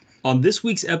On this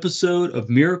week's episode of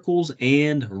Miracles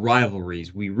and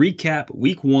Rivalries, we recap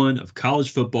week one of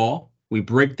college football. We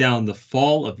break down the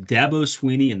fall of Dabo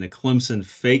Swinney and the Clemson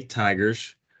fake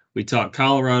Tigers. We talk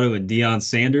Colorado and Deion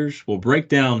Sanders. We'll break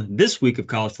down this week of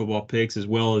college football picks as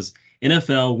well as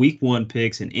NFL week one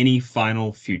picks and any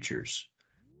final futures.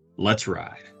 Let's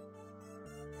ride.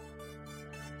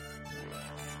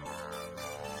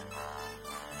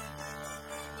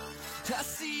 I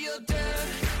see your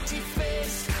dirty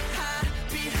face hide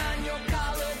behind your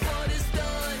collar, but it's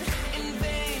done in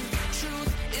vain.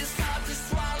 Truth is hard to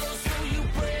swallow, so you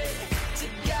pray to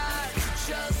God to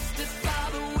justify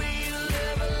the way you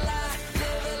live a lie,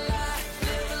 live a lie,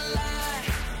 live a lie.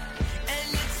 And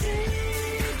you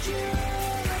take your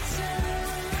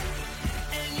time,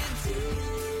 and you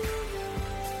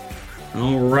do.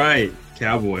 All right,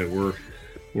 Cowboy,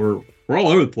 we're all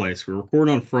over the place. We're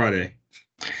recording on Friday.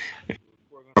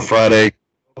 Friday.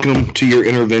 Welcome to your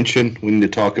intervention. We need to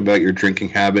talk about your drinking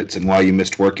habits and why you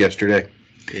missed work yesterday.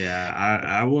 Yeah,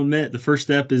 I will admit the first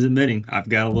step is admitting I've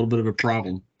got a little bit of a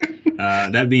problem.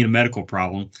 That being a medical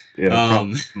problem. Yeah,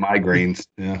 migraines.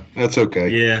 Yeah, that's okay.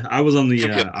 Yeah, I was on the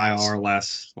IR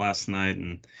last night,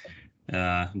 and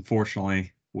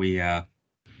unfortunately,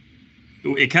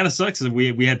 it kind of sucks that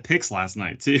we had picks last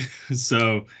night too.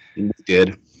 So We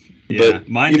did. yeah, But,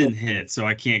 mine didn't hit, so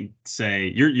I can't say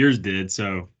yours did.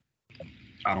 So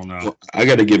I don't know. Well, I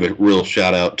got to give a real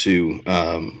shout out to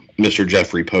Mr.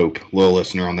 Jeffrey Pope, loyal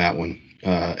listener on that one.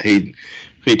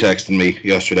 He texted me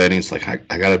yesterday and he's like,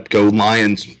 I got to go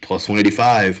Lions plus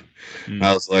 185. Mm.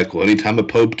 I was like, well, anytime a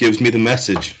Pope gives me the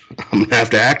message, I'm going to have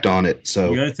to act on it.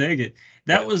 So You gotta take it.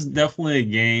 That was definitely a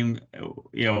game.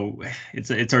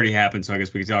 It's already happened, so I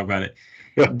guess we can talk about it.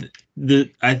 Yeah.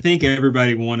 I think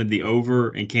everybody wanted the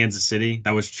over in Kansas City.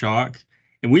 That was chalk,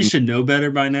 and we should know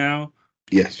better by now.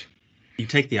 yes. You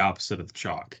take the opposite of the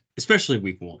chalk, especially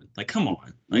week one. Like, come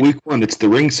on. Like, Week one, it's the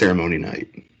ring ceremony night.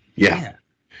 Yeah.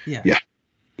 Yeah.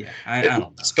 I don't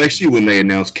know. Especially when they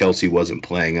announced Kelsey wasn't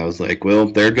playing. I was like, well,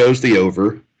 there goes the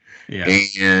over. Yeah.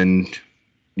 And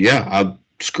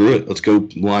screw it. Let's go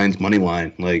Lions money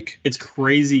line. Like, It's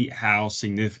crazy how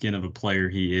significant of a player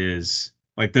he is.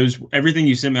 Like everything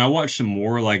you sent me, I watched some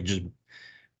more like just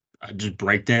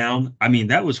breakdown. I mean,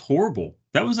 that was horrible.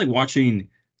 That was like watching.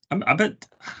 I bet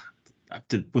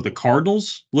would the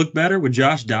Cardinals look better with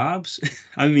Josh Dobbs?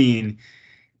 I mean,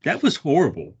 that was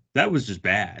horrible. That was just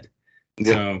bad.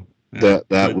 yeah, So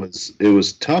it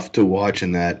was tough to watch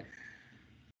in that.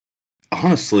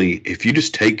 Honestly, if you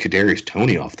just take Kadarius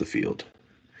Toney off the field,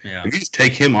 yeah, if you just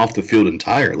take him off the field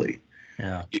entirely,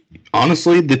 yeah.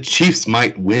 honestly, the Chiefs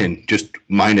might win just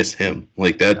minus him.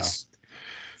 Like that's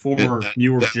Former that- New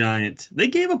York that- Giant. They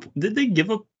gave up. Did they give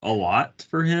up a lot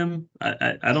for him?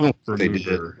 I don't They did.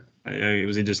 remember.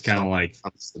 Was he just kind of like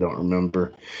honestly don't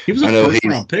remember. he was a I know first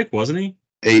round pick, wasn't he?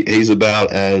 He's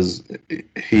about as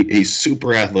he's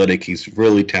super athletic. He's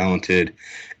really talented,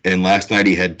 and last night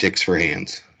he had dicks for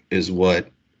hands. Is what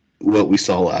we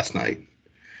saw last night.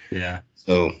 Yeah,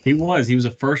 So he was. He was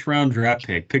a first round draft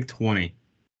pick 20.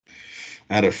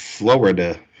 out of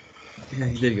Florida. Yeah,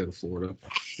 he did go to Florida.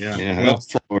 Yeah. Yeah, Well, out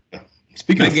of Florida.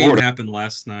 Speaking that of game Florida, happened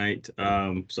last night.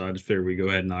 So I just figured we go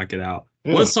ahead and knock it out.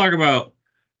 Yeah. Let's talk about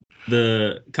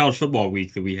the college football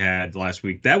week that we had last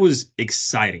week. That was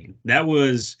exciting. That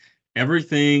was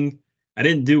everything. I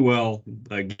didn't do well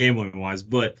gambling wise,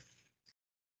 but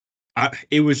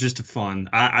it was just fun.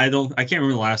 I can't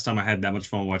remember the last time I had that much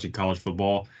fun watching college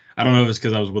football. I don't know if it's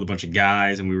because I was with a bunch of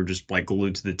guys and we were just like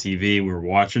glued to the TV and we were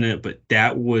watching it, but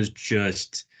that was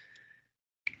just,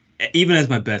 even as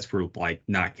my bets were like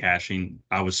not cashing,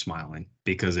 I was smiling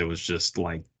because it was just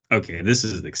like, okay, this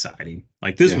is exciting.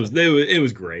 Like it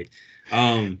was great.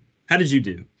 How did you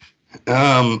do?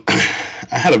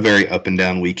 I had a very up and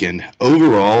down weekend.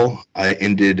 Overall, I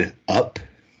ended up.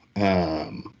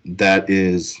 That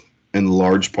is in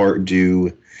large part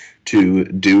due to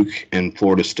Duke and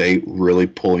Florida State really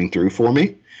pulling through for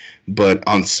me. But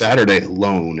on Saturday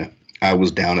alone, I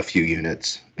was down a few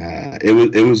units. I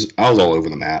was all over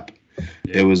the map.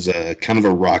 Yeah. It was kind of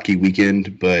a rocky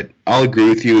weekend, but I'll agree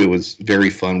with you. It was very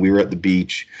fun. We were at the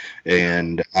beach,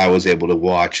 and I was able to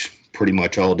watch pretty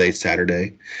much all day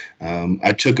Saturday.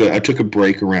 I took a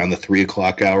break around the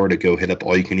 3:00 hour to go hit up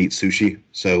all you can eat sushi,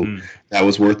 so that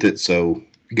was worth it. So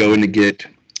going to get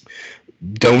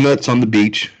donuts on the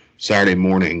beach Saturday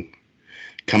morning,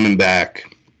 coming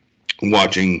back,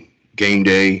 watching game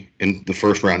day in the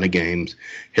first round of games,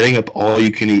 hitting up all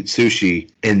you can eat sushi,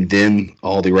 and then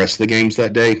all the rest of the games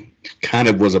that day. kind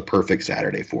of was a perfect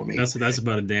Saturday for me. That's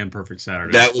about a damn perfect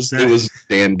Saturday. It was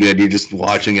damn good. You're just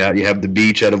watching out. You have the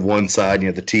beach out of one side, and you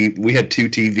have the TV. We had 2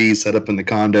 TVs set up in the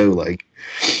condo, like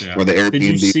or the Airbnb. Did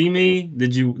you see me?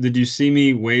 Did you see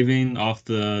me waving off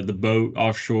the boat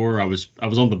offshore? I was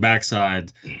on the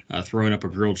backside, throwing up a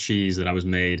grilled cheese that I was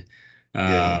made.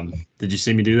 Did you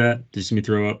see me do that? Did you see me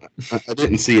throw up? I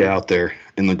didn't see you out there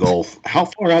in the Gulf. How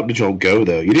far out did y'all go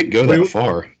though? You didn't go that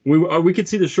far. We could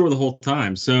see the shore the whole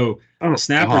time. So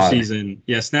snapper season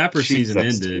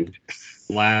ended.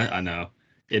 I know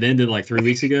it ended like 3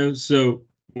 weeks ago. So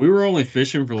we were only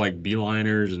fishing for like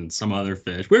beeliners and some other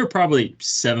fish. We were probably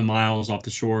 7 miles off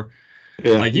the shore.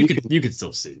 Yeah, like you could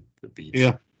still see the beach.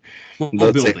 Yeah.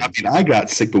 I got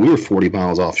sick, but we were 40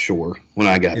 miles offshore when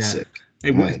I got sick.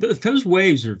 Hey, those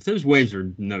waves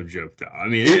are no joke though. I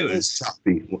mean, it was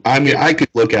choppy. I mean, I could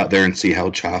look out there and see how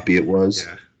choppy it was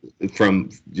from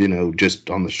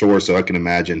just on the shore. So I can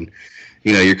imagine,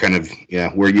 you're kind of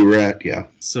where you were at. Yeah.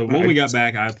 So when we got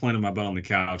back, I planted my butt on the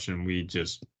couch and we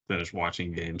just finished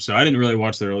watching games. So I didn't really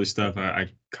watch the early stuff. I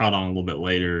caught on a little bit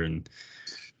later and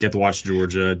get to watch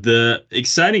Georgia. The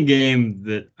exciting game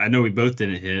that I know we both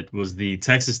didn't hit was the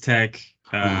Texas Tech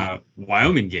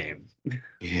Wyoming game.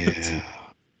 Yeah.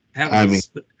 But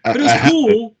it was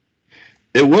cool.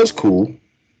 It was cool.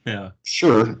 Yeah.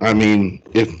 Sure. I mean,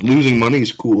 if losing money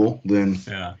is cool, then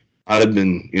I'd have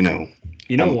been, You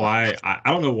know why? I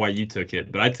don't know why you took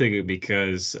it, but I took it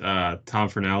because Tom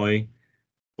Fernelli,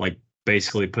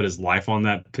 basically put his life on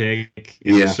that pick.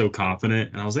 He was so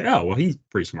confident. And I was like, oh, well, he's a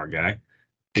pretty smart guy.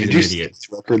 He's Did you see his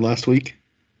record last week?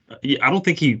 I don't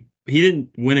think he didn't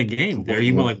win a game there.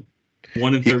 He went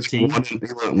 1-13. He went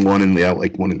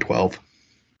 1-12.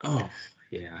 Oh,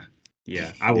 yeah.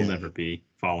 Yeah. I will never be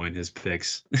following his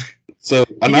picks. So,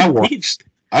 and I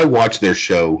watch their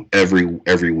show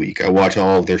every week. I watch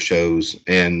all of their shows,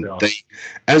 and they,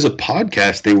 as a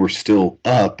podcast, they were still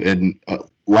up. And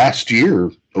last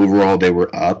year, overall, they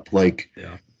were up.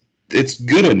 It's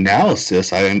good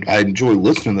analysis. I enjoy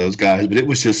listening to those guys, but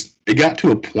it got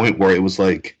to a point where it was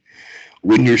like,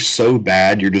 when you're so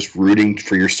bad, you're just rooting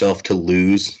for yourself to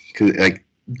lose.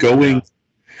 Going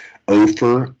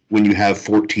over when you have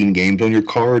 14 games on your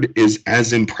card is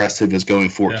as impressive as going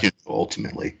 14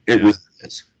 ultimately. It really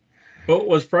is. What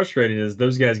was frustrating is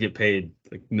those guys get paid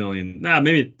millions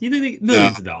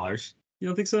of dollars. You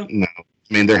don't think so? No.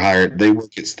 I mean, they're hired. They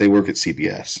work at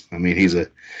CBS. I mean, he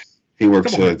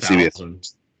works at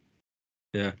CBS.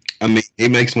 Yeah. I mean, he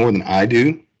makes more than I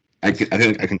do. I think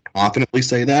I can confidently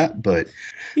say that, but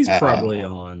he's probably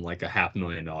on like a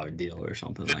 $500,000 deal or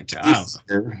something like that. I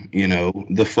don't know.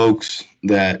 The folks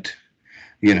that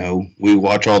we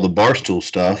watch all the Barstool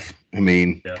stuff. I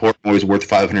mean, Portnoy's worth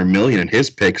 $500 million, and his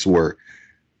picks were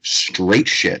straight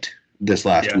shit this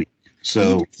last week.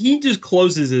 So he just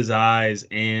closes his eyes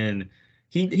and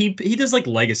he does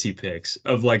legacy picks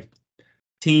of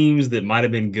teams that might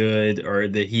have been good or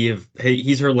that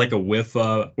he's heard a whiff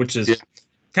of, which is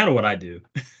kind of what I do.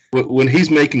 When he's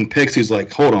making picks, he's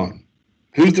like, hold on,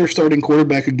 who's their starting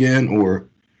quarterback again? Or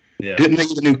didn't they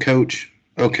get a new coach?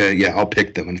 Okay, I'll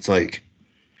pick them. And it's like,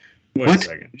 wait what? A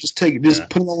second. Just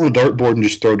put it all on a dartboard and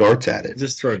just throw darts at it.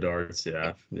 Just throw darts,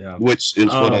 yeah. Which is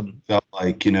what I felt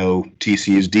like,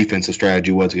 TCU's defensive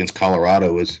strategy was against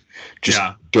Colorado, is just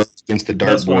throw against the dartboard.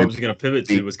 That's what I was going to pivot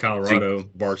to, was Colorado,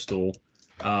 Barstool.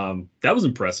 That was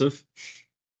impressive.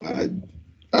 I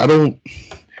don't...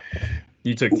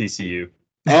 You took TCU.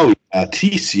 Oh,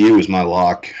 TCU is my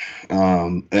lock.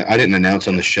 I didn't announce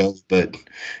on the show, but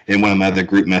in one of my other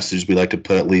group messages, we like to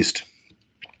put at least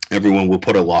everyone will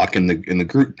put a lock in the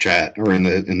group chat or in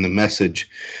the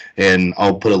message, and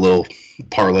I'll put a little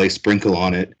parlay sprinkle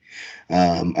on it.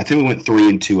 I think we went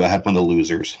 3-2. I had one of the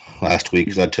losers last week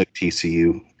because I took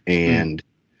TCU, and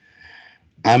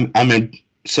I'm in.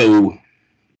 So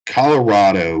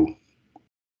Colorado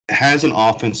has an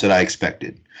offense that I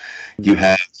expected. You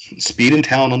have speed and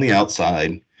talent on the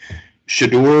outside.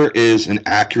 Shedeur is an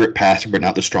accurate passer, but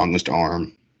not the strongest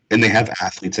arm. And they have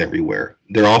athletes everywhere.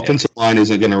 Their offensive line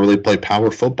isn't going to really play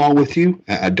power football with you.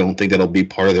 I don't think that'll be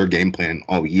part of their game plan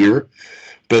all year.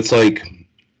 But it's like,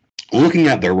 looking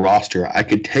at their roster, I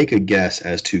could take a guess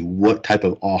as to what type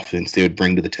of offense they would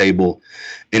bring to the table.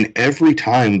 And every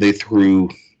time they threw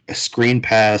a screen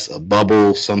pass, a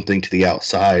bubble, something to the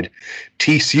outside,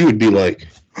 TCU would be like,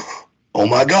 oh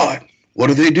my God, what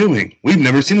are they doing? We've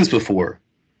never seen this before.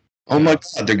 Oh my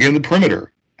God, they're getting the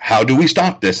perimeter. How do we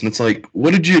stop this? And it's like,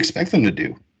 what did you expect them to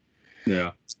do?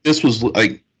 Yeah. This was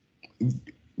like,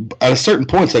 at a certain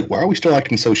point, it's like, why are we still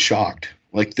acting so shocked?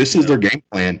 Like, this is their game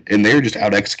plan, and they're just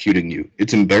out executing you.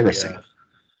 It's embarrassing.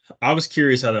 I was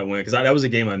curious how that went because that was a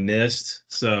game I missed.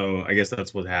 So I guess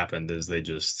that's what happened is they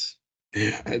just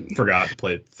Yeah, forgot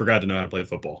to know how to play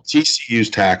football. TCU's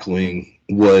tackling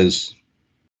was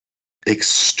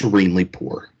extremely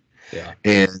poor. Yeah.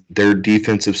 And their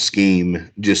defensive scheme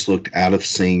just looked out of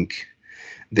sync.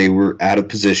 They were out of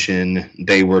position.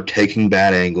 They were taking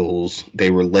bad angles.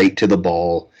 They were late to the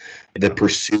ball. The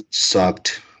pursuit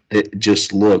sucked. It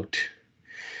just looked,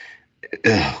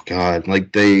 oh God,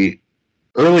 like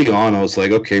early on, I was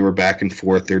like, okay, we're back and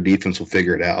forth. Their defense will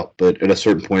figure it out. But at a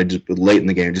certain point, late in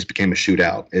the game, it just became a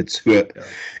shootout. It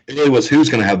really was who's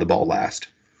going to have the ball last.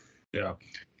 Yeah.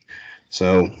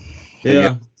 So,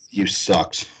 Yeah. You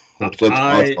sucked. I took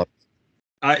Colorado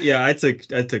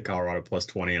plus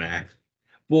 20.5.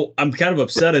 Well, I'm kind of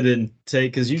upset I didn't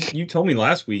take because you told me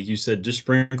last week, you said just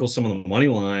sprinkle some of the money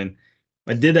line.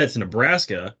 I did that to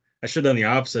Nebraska. I should have done the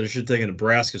opposite. I should have taken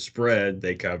Nebraska spread.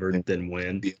 They covered, didn't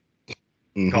win.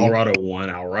 Mhm. Colorado won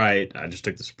outright. I just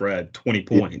took the spread, 20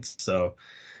 points. So,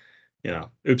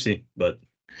 oopsie. But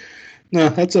no,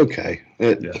 that's okay.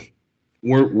 Yeah.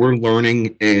 We're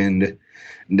learning, and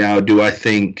now do I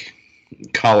think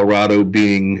Colorado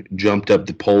being jumped up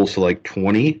the polls to like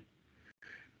 20?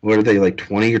 What are they, like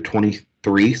 20 or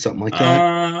 23, something like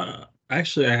that?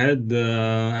 Actually, I had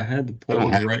the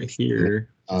polls right here.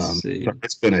 Let's see.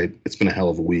 It's been a hell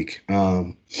of a week. I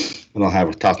don't have it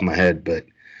off the top of my head, but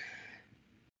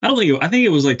I think it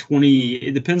was like 20.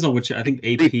 It depends on which. I think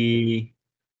AP.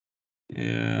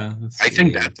 Yeah. I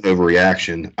think that's an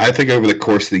overreaction. I think over the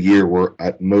course of the year, we're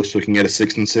at most looking at a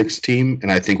 6-6 team,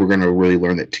 and I think we're going to really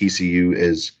learn that TCU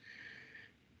is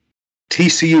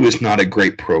not a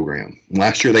great program.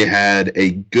 Last year, they had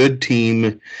a good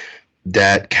team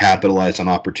that capitalized on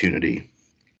opportunity,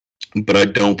 but I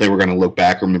don't think we're going to look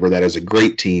back and remember that as a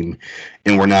great team,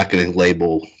 and we're not going to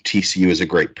label TCU as a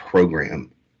great program.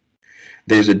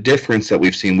 There's a difference that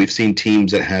we've seen. We've seen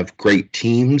teams that have great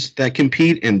teams that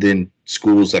compete, and then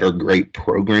schools that are great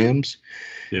programs.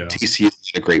 Yeah. TCU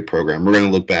is a great program. We're going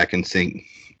to look back and think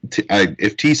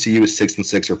if TCU is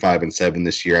 6-6 or 5-7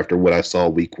 this year after what I saw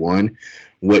week 1,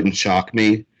 wouldn't shock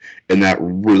me, and that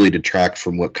really detracts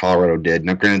from what Colorado did.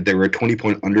 Now, granted, they were a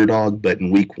 20-point underdog, but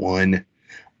in week 1,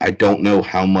 I don't know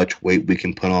how much weight we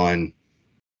can put on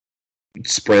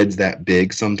spreads that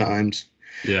big sometimes.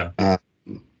 Yeah.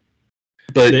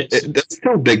 But that's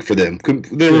still big for them.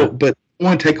 But I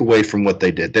want to take away from what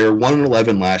they did. They were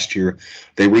 1-11 last year.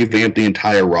 They revamped the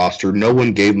entire roster. No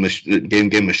one gave them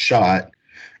a shot,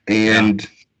 and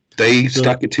they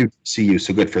stuck it to CU.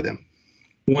 So good for them.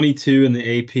 22 in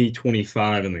the AP,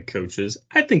 25 in the coaches.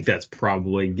 I think that's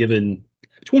probably given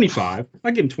 25.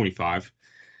 I give them 25.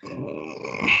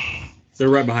 They're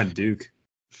right behind Duke.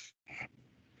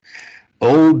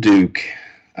 Old Duke.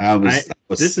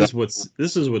 This is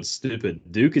what's stupid.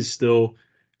 Duke is still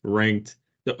ranked.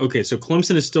 Okay, so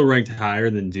Clemson is still ranked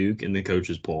higher than Duke in the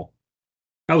coaches poll.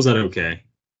 How is that okay?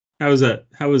 How is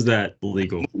that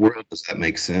legal? Where does that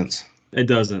make sense? It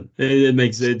doesn't.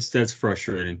 That's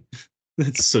frustrating.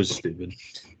 That's so stupid.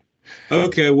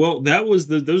 Okay, well,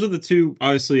 those are the two.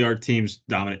 Obviously, our teams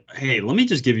dominate. Hey, let me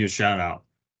just give you a shout out.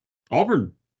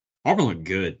 Auburn looked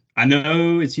good. I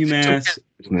know it's UMass.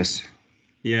 Business.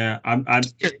 Yeah,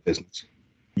 Business.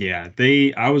 Yeah,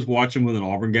 I was watching with an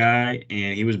Auburn guy,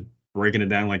 and he was breaking it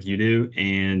down like you do,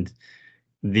 and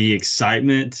the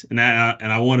excitement, and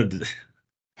I wanted to.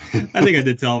 I think I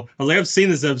did tell him. I was like, I've seen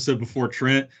this episode before,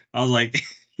 Trent. I was like,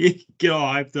 you get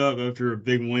all hyped up after a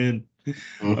big win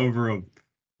over a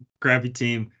crappy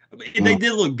team. They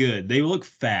did look good. They looked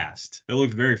fast. They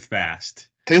looked very fast.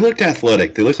 They looked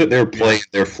athletic. They looked like they were playing. Yeah.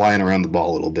 They were flying around the ball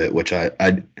a little bit, which I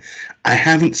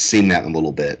haven't seen that in a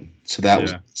little bit. So that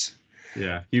was.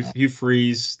 Yeah, Hugh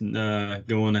Freeze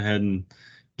going ahead and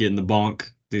getting the bonk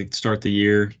to start the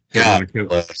year. Yeah,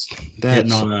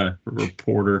 hitting on a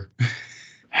reporter.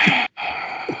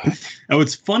 Oh,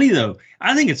 it's funny though.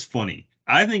 I think it's funny.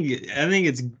 I think it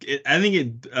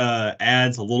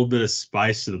adds a little bit of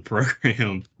spice to the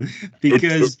program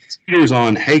because it's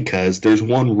on. Hey, cuz there's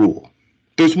one rule.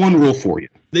 There's one rule for you.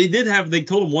 They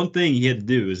told him one thing he had to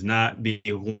do is not be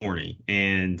horny,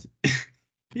 and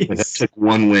that took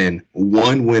one win.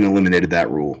 One win eliminated that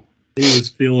rule. He was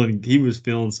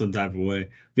feeling some type of way.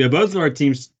 Yeah, both of our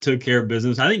teams took care of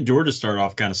business. I think Georgia started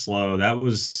off kind of slow.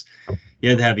 You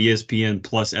had to have ESPN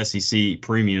plus SEC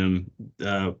premium,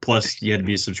 plus you had to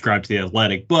be subscribed to the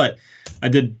Athletic. But I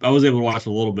was able to watch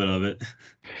a little bit of it,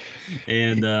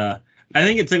 and I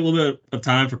think it took a little bit of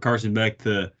time for Carson Beck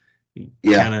to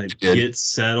kind of get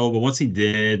settled. But once he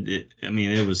did,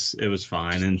 it was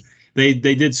fine, and they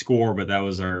did score, but that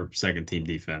was our second team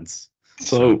defense.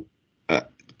 So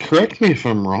correct me if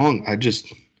I'm wrong.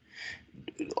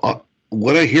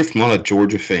 What I hear from a lot of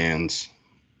Georgia fans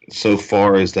so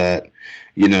far is that,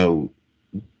 you know,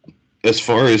 as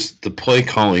far as the play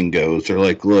calling goes, they're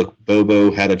like, look,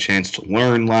 Bobo had a chance to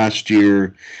learn last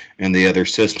year in the other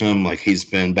system. Like, he's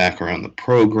been back around the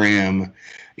program.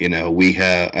 You know, we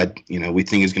think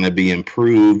he's going to be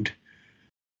improved.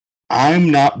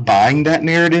 I'm not buying that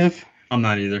narrative. I'm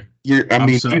not either.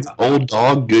 He's an old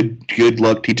dog. Good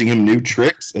luck teaching him new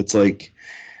tricks. It's like,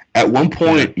 at one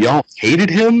point, y'all hated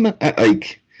him.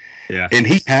 Yeah. And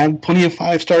he had plenty of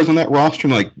 5 stars on that roster.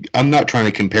 And, like, I'm not trying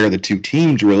to compare the two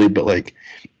teams really, but, like,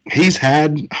 he's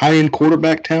had high-end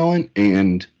quarterback talent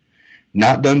and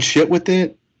not done shit with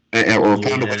it, or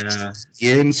found a way to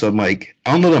in. So I'm like,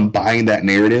 I don't know that I'm buying that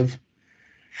narrative.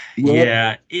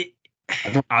 Yeah,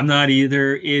 I'm not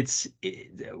either. It's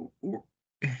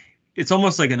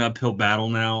almost like an uphill battle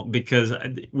now, because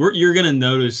you're going to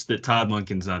notice that Todd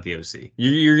Monken's not the OC.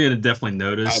 You're going to definitely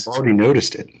notice. I've already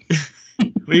noticed it.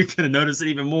 We're going to notice it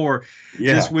even more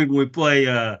this week when we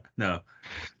play.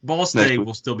 Ball State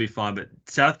will still be fun, but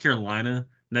South Carolina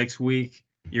next week,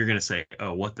 you're going to say,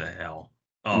 oh, what the hell?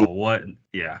 Oh, what?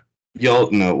 Yeah.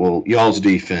 Y'all's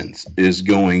defense is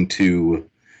going to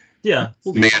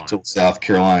mantle South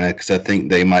Carolina, because I think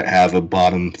they might have a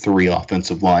bottom 3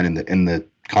 offensive line in the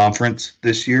conference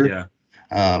this year.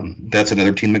 Yeah. That's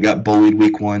another team that got bullied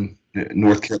week 1.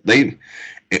 North Carolina,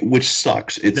 which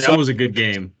sucks. That was a good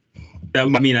game. I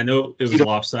know it was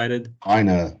lopsided.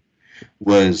 China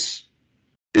is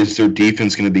their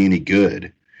defense going to be any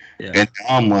good? Yeah. And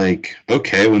now I'm like,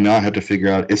 okay, well, now I have to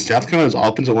figure out, is South Carolina's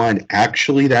offensive line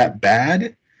actually that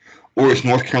bad? Or is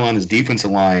North Carolina's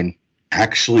defensive line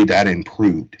actually that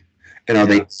improved? And are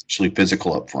they actually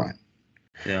physical up front?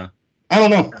 Yeah. I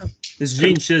don't know. It's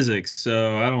Gene Chizik,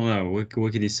 so I don't know.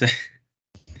 What can you say?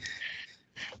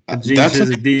 Gene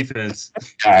Chizik defense.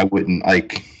 I wouldn't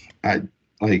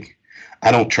I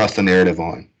don't trust the narrative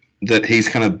on that he's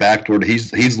kind of backward.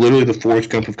 He's literally the Forrest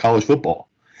Gump of college football.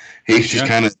 He's just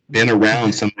kind of been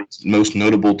around some of the most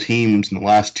notable teams in the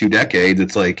last 2 decades.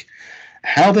 It's like,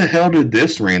 how the hell did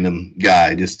this random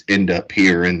guy just end up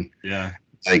here? And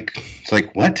it's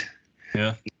like, what?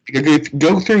 Yeah.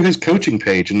 Go through his coaching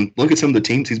page and look at some of the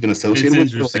teams he's been associated with.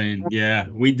 It's interesting. Yeah,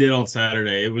 we did on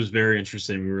Saturday. It was very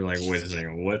interesting. We were like, wait a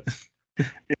second, what?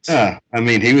 Yeah,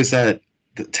 he was at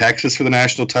Texas for the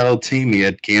national title team. He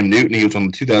had Cam Newton. He was on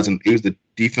the He was the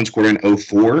defense coordinator in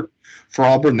 2004 for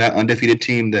Auburn, that undefeated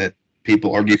team that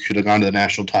people argue should have gone to the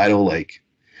national title. Like,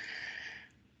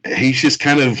 he's just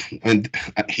kind of, and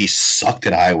he sucked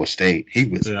at Iowa State. He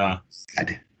was bad.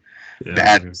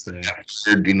 Bad. That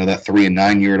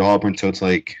 3-9 year at Auburn. So it's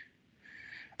like,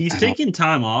 he's taking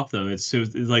time off though. It's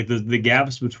like the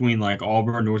gaps between like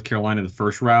Auburn, North Carolina, the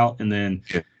first route, and then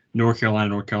North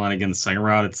Carolina again the second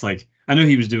route. It's like, I think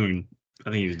he was doing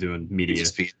media.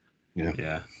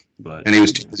 Yeah. But and he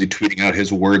was busy tweeting out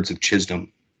his words of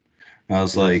Chisholm. I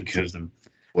was like, Chisholm.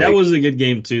 That was a good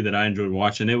game too that I enjoyed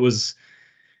watching. It wasn't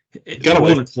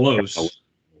close,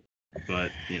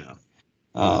 but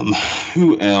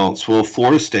who else? Well,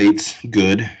 Florida State's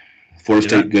good. Florida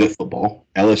State good at football.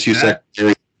 LSU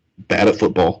secondary bad at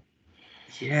football.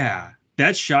 Yeah,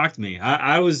 that shocked me.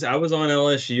 I was on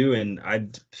LSU,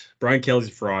 and Brian Kelly's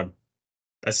a fraud.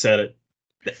 I said it.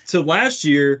 So last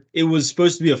year it was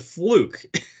supposed to be a fluke,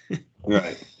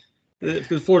 right?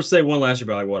 Because Florida State won last year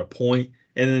by a point,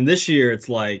 and then this year it's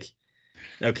like,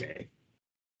 okay,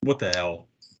 what the hell?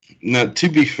 Now, to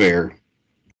be fair,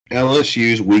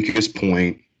 LSU's weakest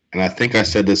point, and I think I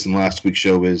said this in last week's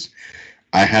show, is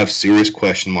I have serious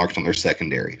question marks on their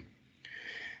secondary.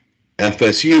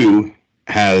 FSU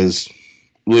has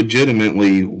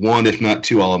legitimately one, if not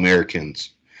 2 All-Americans,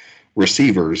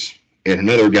 receivers, and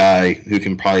another guy who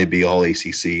can probably be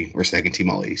All-ACC or second-team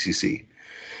All-ACC.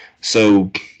 So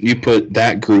you put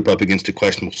that group up against a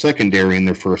questionable secondary in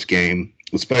their first game,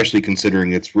 especially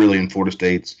considering it's really in Florida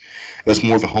State's. That's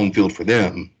more of a home field for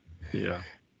them. Yeah.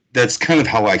 That's kind of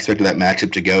how I expected that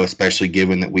matchup to go, especially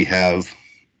given that we have,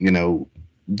 Jordan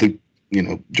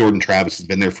Travis has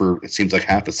been there for, it seems like,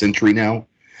 half a century now.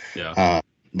 Yeah.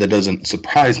 That doesn't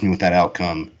surprise me with that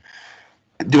outcome.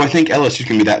 Do I think LSU's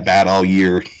going to be that bad all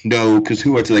year? No, because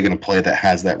who else are they going to play that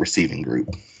has that receiving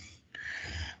group?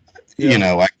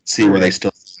 Yeah. I can see where they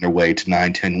still find their way to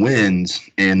 9-10 wins,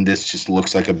 and this just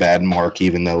looks like a bad mark,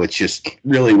 even though it just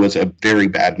really was a very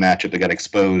bad matchup that got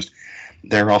exposed.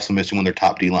 They're also missing one of their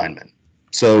top D linemen.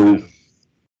 So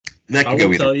that could go either. I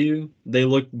will tell you, they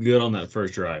looked good on that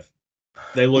first drive.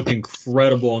 They looked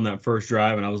incredible on that first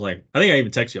drive, and I was like, I think I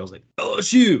even texted you. I was like,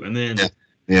 LSU, and then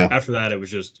after that, it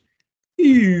was just,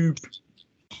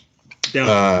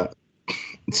 Down.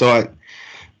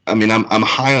 I mean, I'm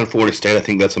high on Florida State. I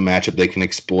think that's a matchup they can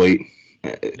exploit.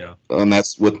 Yeah. And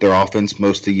that's with their offense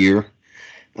most of the year.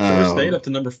 Florida State up to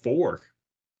number 4.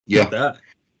 Yeah, That.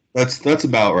 that's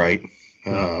about right.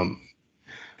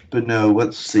 But no,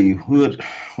 let's see what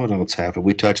else happened.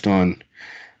 We touched on.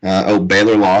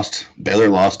 Baylor lost. Baylor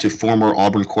lost to former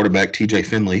Auburn quarterback T.J.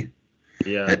 Finley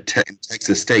Yeah. at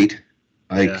Texas State.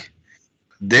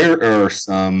 There are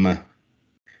some,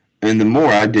 and the more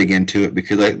I dig into it,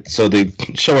 because the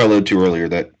show I alluded to earlier,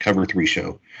 that Cover 3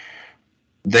 show,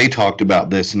 they talked about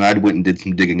this, and I went and did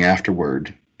some digging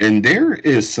afterward. And there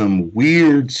is some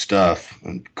weird stuff.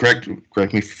 And correct me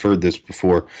if you've heard this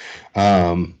before.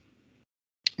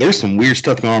 There's some weird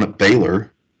stuff going on at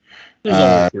Baylor. There's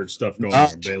always weird stuff going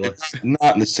on at Baylor.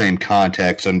 Not in the same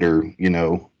context under,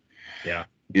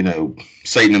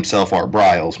 Satan himself, Art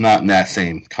Briles. Not in that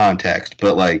same context.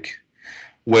 But,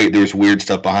 wait, there's weird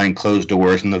stuff behind closed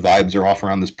doors and the vibes are off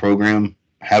around this program.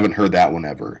 Haven't heard that one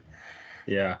ever.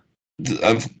 Yeah.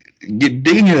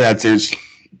 Digging into that,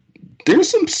 there's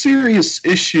some serious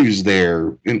issues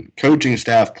there in coaching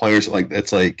staff, players.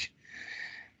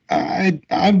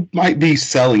 I might be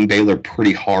selling Baylor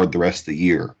pretty hard the rest of the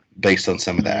year based on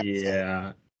some of that.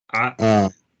 Yeah,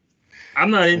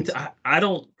 I'm not into. I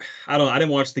didn't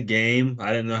watch the game.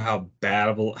 I didn't know how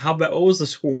bad. What was the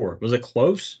score? Was it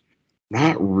close?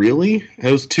 Not really.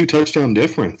 It was 2 touchdown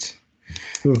difference.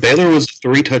 Baylor was a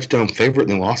 3 touchdown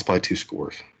favorite and they lost by 2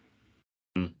 scores.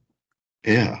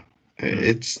 Yeah,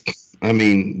 I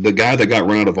mean, the guy that got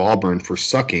run out of Auburn for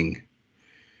sucking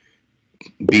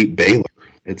beat Baylor.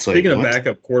 It's like, speaking of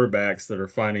backup quarterbacks that are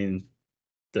finding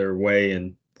their way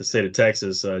in the state of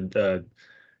Texas,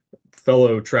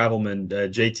 fellow travelman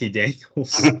JT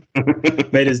Daniels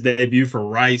made his debut for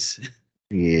Rice.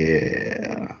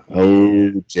 Yeah.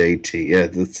 Oh, JT. Yeah,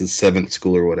 that's his 7th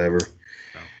school or whatever.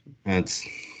 That's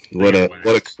what a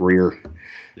career.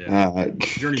 Yeah.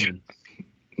 Journeyman.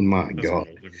 My God.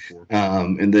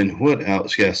 And then what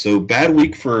else? Yeah, so bad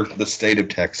week for the state of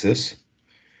Texas.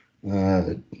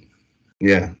 TCU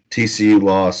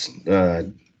lost.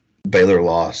 Baylor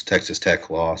lost. Texas Tech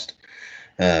lost.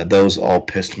 Those all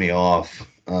pissed me off.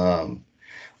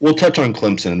 We'll touch on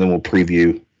Clemson and then we'll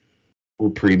preview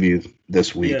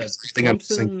this week. Yeah,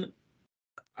 Clemson,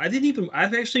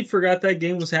 I've actually forgot that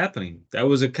game was happening. That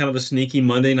was a kind of a sneaky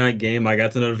Monday night game. I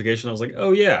got the notification. I was like,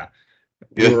 oh yeah.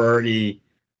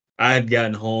 I had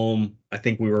gotten home. I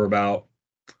think we were about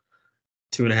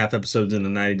 2.5 episodes in the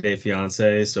 90 Day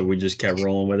Fiance, so we just kept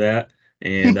rolling with that.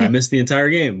 And I missed the entire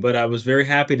game, but I was very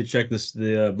happy to check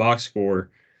the box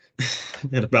score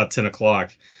at about 10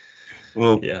 o'clock.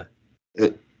 Well, yeah.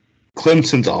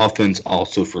 Clemson's offense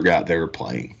also forgot they were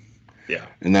playing. Yeah.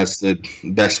 And that's the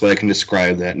best way I can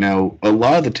describe that. Now, a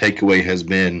lot of the takeaway has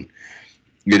been,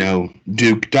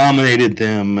 Duke dominated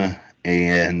them,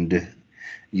 and,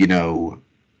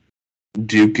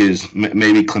 Duke is,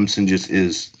 maybe Clemson just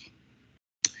is,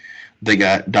 they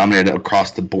got dominated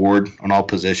across the board on all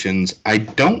positions. I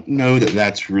don't know that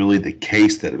that's really the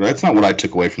case. That's not what I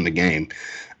took away from the game.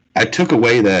 I took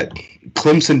away that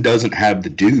Clemson doesn't have the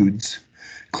dudes.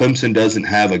 Clemson doesn't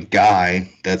have a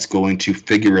guy that's going to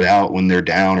figure it out when they're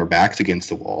down or backs against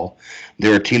the wall.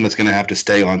 They're a team that's going to have to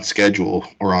stay on schedule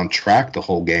or on track the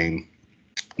whole game.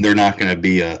 They're not going to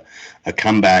be a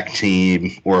comeback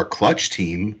team or a clutch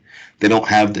team. They don't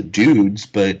have the dudes,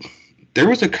 but there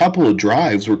was a couple of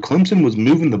drives where Clemson was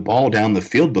moving the ball down the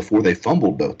field before they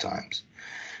fumbled both times.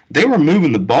 They were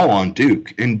moving the ball on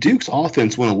Duke, and Duke's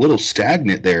offense went a little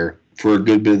stagnant there for a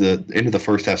good bit of the end of the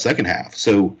first half, second half.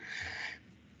 So,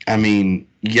 I mean,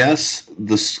 yes,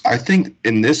 I think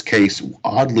in this case,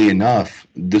 oddly enough,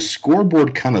 the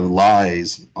scoreboard kind of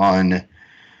lies on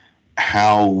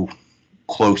how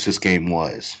close this game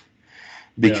was.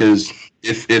 Because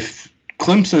if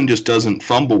Clemson just doesn't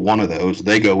fumble one of those,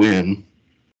 they go in,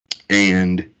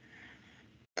 and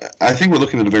I think we're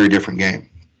looking at a very different game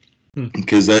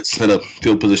because that set up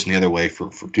field position the other way for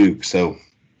Duke. So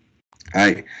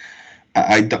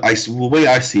the way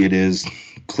I see it is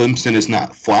Clemson is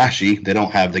not flashy. They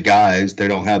don't have the guys. They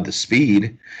don't have the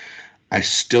speed. I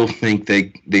still think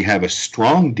they have a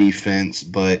strong defense,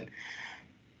 but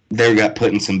they got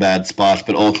put in some bad spots.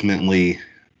 But ultimately,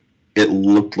 it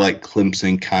looked like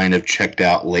Clemson kind of checked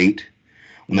out late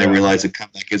when they realized the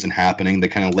comeback isn't happening. They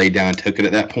kind of laid down and took it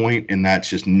at that point, and that's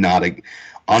just not a.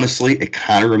 Honestly, it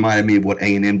kind of reminded me of what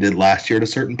A&M did last year at a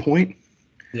certain point.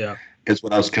 Yeah, is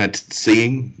what I was kind of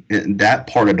seeing. And that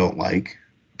part I don't like,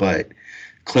 but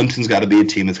Clemson's got to be a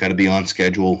team that's got to be on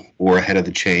schedule or ahead of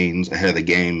the chains, ahead of the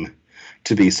game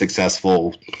to be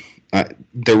successful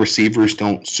Their receivers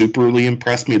don't superly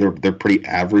impress me. They're pretty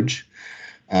average.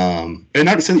 And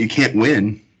not to say that you can't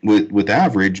win with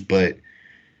average, but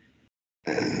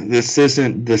this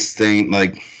isn't this thing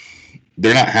like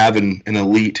they're not having an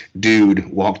elite dude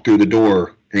walk through the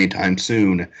door anytime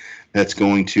soon that's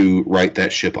going to right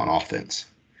that ship on offense.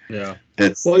 Yeah.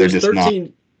 Well, it was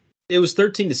 13. It was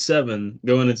 13-7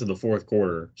 going into the fourth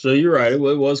quarter. So you're right. It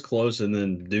was close, and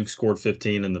then Duke scored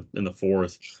 15 in the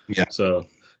fourth. Yeah. So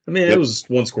I mean, it was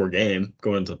one score game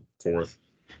going into fourth.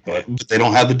 But they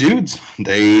don't have the dudes.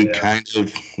 They kind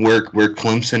of where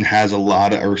Clemson has a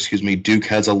lot of, or excuse me, Duke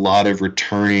has a lot of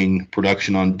returning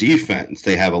production on defense.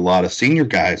 They have a lot of senior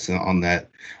guys on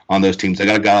those teams. They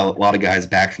got a lot of guys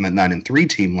back from that 9-3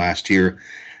 team last year.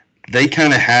 They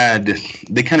kind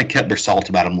of kept their salt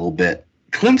about them a little bit.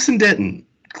 Clemson didn't.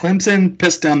 Clemson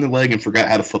pissed down their leg and forgot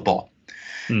how to football.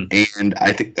 And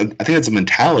I think it's a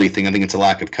mentality thing. I think it's a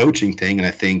lack of coaching thing, and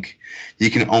I think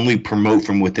you can only promote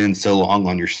from within so long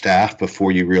on your staff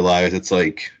before you realize it's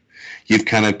like you've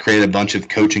kind of created a bunch of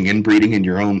coaching inbreeding in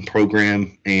your own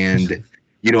program, and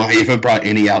you haven't brought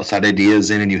any outside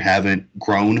ideas in, and you haven't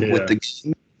grown with the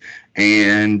game.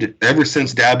 And ever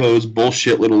since Dabo's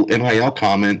bullshit little NIL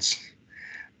comments,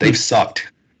 they've sucked,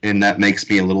 and that makes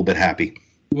me a little bit happy.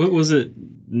 What was it?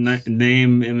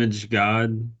 Name, image,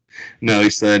 God. No, he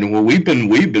said, well, we've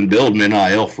been building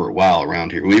NIL for a while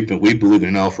around here. We believe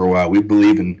in NIL for a while. We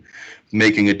believe in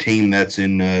making a team that's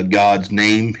in God's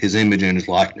name, His image, and His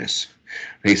likeness.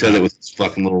 And he said it with this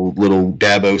fucking little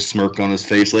Dabo smirk on his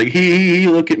face, like, "He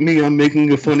look at me, I'm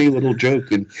making a funny little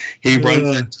joke." And he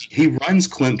runs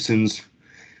Clemson's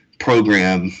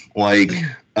program like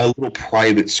a little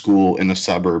private school in the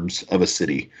suburbs of a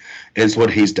city. Is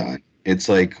what he's done. It's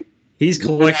like, he's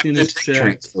collecting his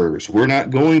transfers. We're not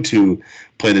going to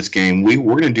play this game. We're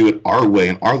going to do it our way,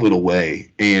 in our little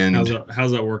way. And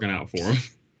how's that working out for him?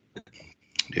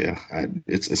 Yeah,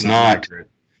 it's not.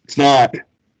 It's not.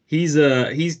 He's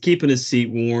keeping his seat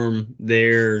warm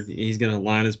there. He's going to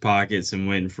line his pockets and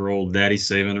waiting for old Daddy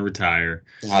Saban to retire.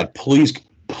 God, please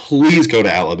go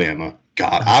to Alabama.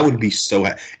 God, I would be so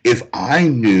happy if I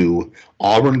knew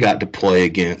Auburn got to play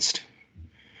against.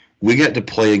 We got to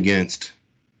play against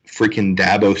freaking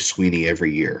Dabo Sweeney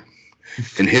every year,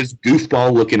 and his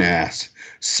goofball-looking ass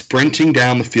sprinting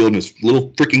down the field in his little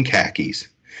freaking khakis,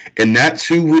 and that's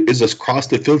who is across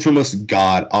the field from us.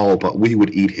 God, but we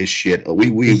would eat his shit. We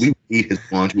would eat his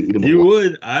lunch. We eat him. You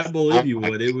would. I believe you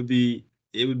would. It would be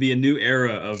a new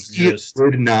era of just.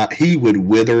 He would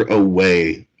wither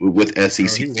away with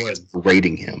SEC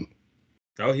rating him.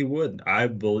 Oh, he would. I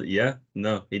believe. Yeah,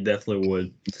 no, he definitely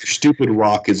would. Stupid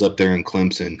Rock is up there in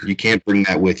Clemson. You can't bring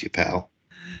that with you, pal.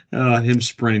 Him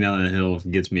sprinting down the hill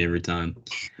gets me every time.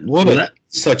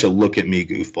 Such a look at me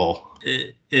goofball.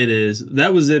 It is.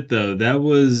 That was it though. That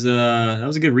was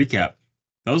a good recap.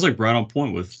 That was like right on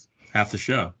point with half the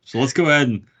show. So let's go ahead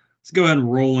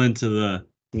and roll into the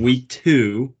week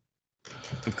 2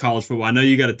 of college football. I know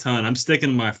you got a ton. I'm sticking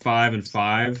to my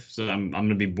 5-5, so I'm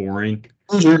gonna be boring.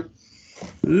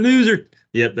 Loser.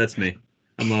 Yep, that's me.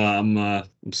 I'm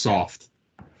soft.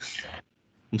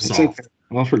 I'm soft. Okay.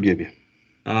 I'll forgive you.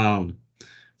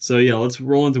 So yeah, let's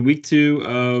roll into week 2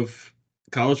 of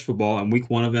college football and week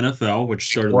 1 of NFL, which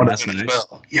started last night.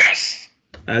 Yes.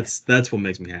 That's what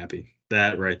makes me happy.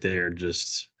 That right there,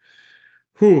 just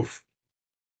whew.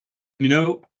 You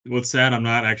know what's sad? I'm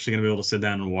not actually gonna be able to sit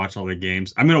down and watch all the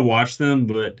games. I'm gonna watch them,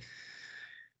 but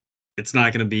it's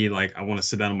not going to be like I want to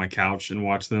sit down on my couch and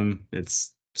watch them.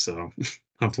 So I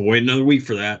have to wait another week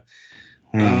for that.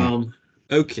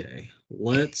 Okay,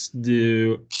 let's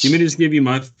do. You may just give you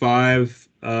my 5.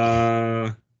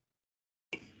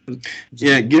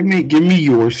 Yeah, give me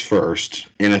yours first,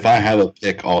 and if I have a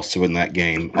pick also in that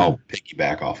game, I'll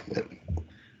piggyback off of it.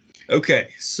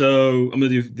 Okay, so I'm gonna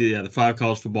do the 5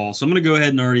 college football. So I'm gonna go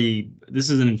ahead and this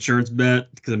is an insurance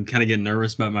bet because I'm kind of getting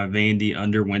nervous about my Vandy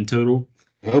under win total.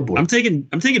 Oh boy. I'm taking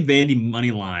Vandy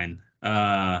money line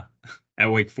at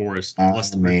Wake Forest plus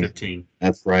 315.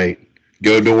 That's right.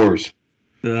 Go Doors.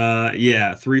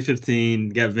 Yeah, 315.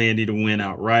 Got Vandy to win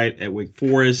outright at Wake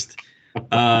Forest.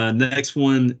 Next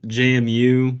one,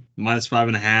 JMU minus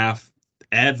 5.5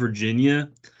 at Virginia.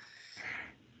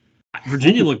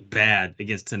 Virginia looked bad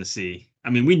against Tennessee.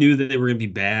 I mean, we knew that they were going to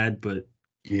be bad, but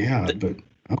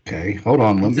okay. Hold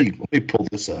on. Let me pull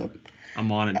this up.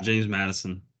 I'm on it. James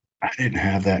Madison. I didn't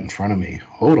have that in front of me.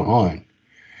 Hold on.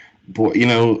 Boy,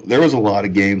 there was a lot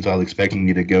of games I was expecting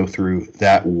you to go through.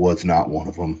 That was not one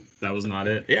of them. That was not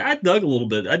it. Yeah, I dug a little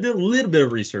bit. I did a little bit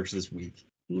of research this week.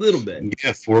 Little bit.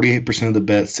 Yeah, 48% of the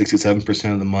bet,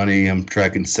 67% of the money. I'm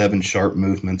tracking 7 sharp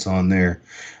movements on there.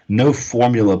 No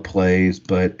formula plays,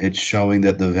 but it's showing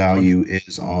that the value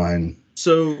is on.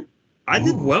 So I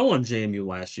did Oh. well on JMU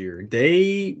last year.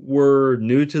 They were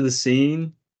new to the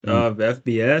scene of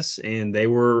FBS, and they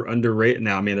were underrated.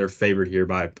 Now, I mean, they're favored here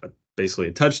by basically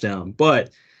a touchdown.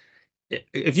 But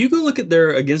if you go look at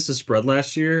their against the spread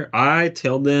last year, I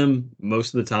tailed them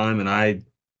most of the time, and I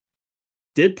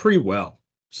did pretty well.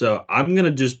 So I'm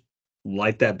gonna just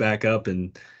light that back up.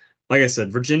 And like I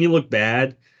said, Virginia looked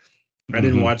bad. I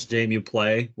didn't Mhm. watch JMU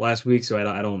play last week, so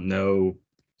I don't know.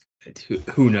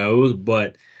 Who knows?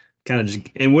 But kind of just.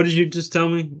 And what did you just tell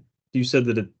me? You said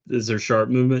that it is there sharp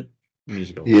movement. Let me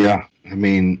just go. Yeah, I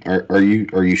mean, are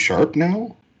you sharp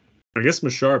now? I guess I'm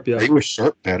a sharp. Yeah, Are you a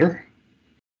sharp better?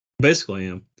 basically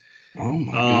I am. Oh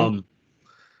my god! Um,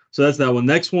 so that's that one.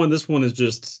 Next one. This one is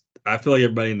just. I feel like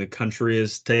everybody in the country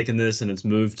has taken this, and it's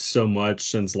moved so much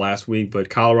since last week. But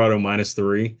Colorado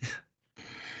 -3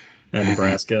 at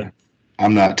Nebraska.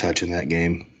 I'm not touching that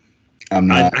game. I'm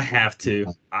not. I have to.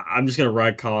 I'm just gonna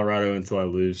ride Colorado until I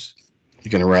lose.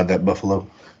 You're gonna ride that Buffalo.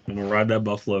 I'm gonna ride that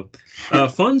Buffalo.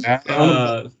 Fun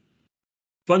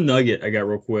nugget I got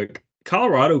real quick.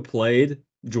 Colorado played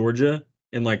Georgia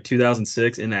in like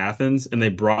 2006 in Athens, and they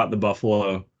brought the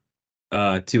Buffalo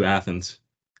to Athens.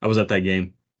 I was at that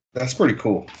game. That's pretty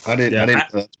cool. I didn't. Yeah,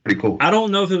 That's pretty cool. I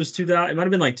don't know if it was 2000. It might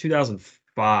have been like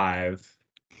 2005.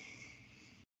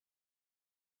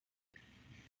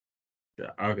 Yeah,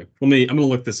 okay. I'm gonna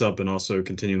look this up and also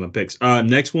continue my picks.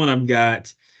 Next one I've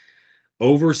got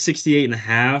over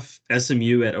 68.5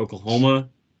 SMU at Oklahoma.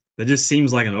 That just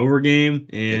seems like an over game,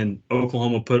 and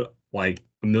Oklahoma put like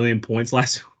 1,000,000 points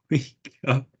last week.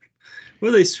 What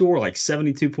did they score? Like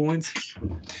 72 points?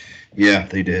 Yeah,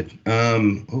 they did.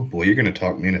 Oh boy, you're gonna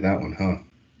talk me into that one, huh?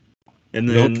 And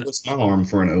Don't then twist my arm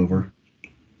for an over.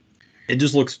 it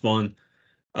just looks fun.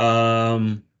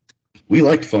 We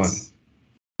like fun.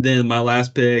 Then my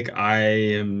last pick, I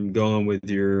am going with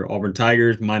your Auburn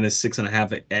Tigers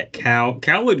 -6.5 at Cal.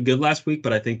 Cal looked good last week,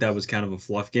 but I think that was kind of a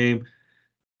fluff game.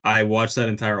 I watched that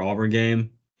entire Auburn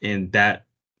game, and that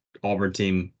Auburn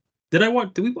team. Did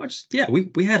we watch? Yeah,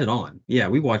 we had it on. Yeah,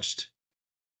 we watched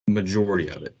majority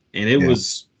of it, and it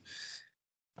was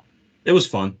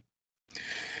fun.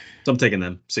 So I'm taking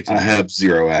them 6. I have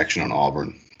 0 action on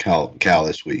Auburn. Cal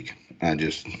this week.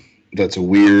 That's a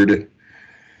weird.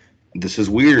 This is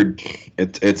weird.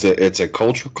 It's a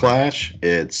culture clash.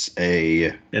 It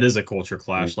is a culture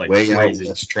clash, like way crazy. out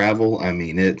west travel. I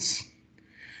mean,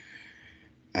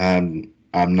 I'm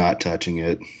not touching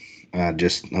it.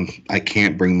 I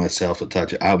can't bring myself to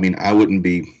touch it. I mean, I wouldn't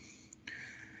be.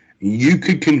 You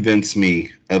could convince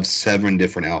me of 7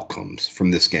 different outcomes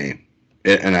from this game,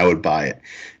 and I would buy it.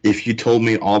 If you told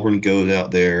me Auburn goes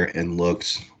out there and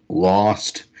looks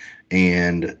lost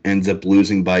and ends up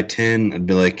losing by 10, I'd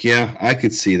be like, yeah, I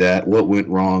could see that. What went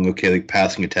wrong? Okay, the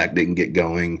passing attack didn't get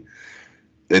going.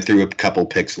 They threw a couple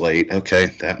picks late.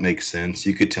 Okay, that makes sense.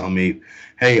 You could tell me,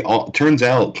 hey, turns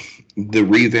out the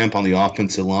revamp on the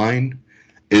offensive line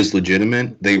is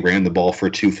legitimate. They ran the ball for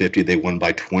 250. They won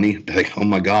by 20. Like, oh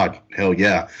my God, hell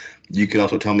yeah. You could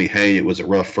also tell me, hey, it was a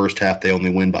rough first half. They only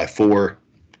win by 4.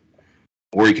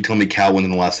 Or you could tell me Cal won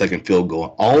in the last second field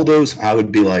goal. All those, I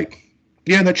would be like,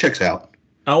 yeah, that checks out.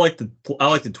 I like the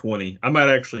 20. I might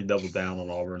actually double down on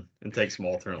Auburn and take some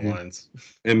alternate lines.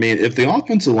 I mean, if the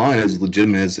offensive line is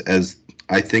legitimate as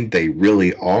I think they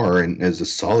really are, and as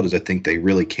solid as I think they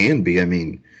really can be, I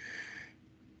mean,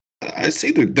 I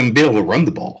see them be able to run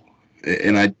the ball,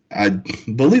 and I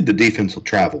believe the defense will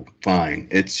travel fine.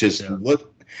 It's just what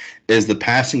is the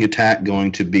passing attack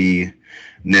going to be?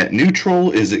 Net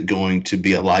neutral? Is it going to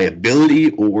be a liability,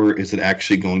 or is it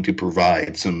actually going to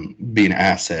provide be an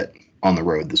asset on the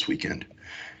road this weekend?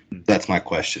 That's my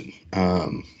question.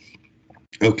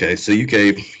 Okay, so you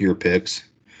gave your picks.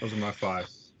 Those are my 5.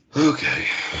 Okay,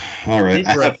 all right.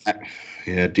 Deep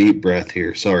breath. Deep breath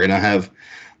here. Sorry, and I have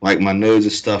my nose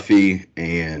is stuffy,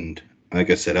 and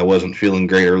like I said, I wasn't feeling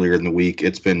great earlier in the week.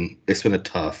 It's been a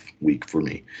tough week for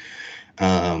me.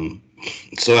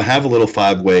 So I have a little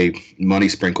 5-way money line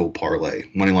sprinkle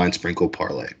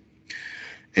parlay,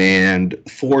 and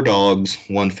 4 dogs,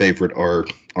 1 favorite are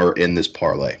in this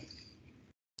parlay,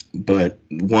 but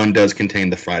 1 does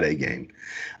contain the Friday game.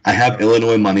 I have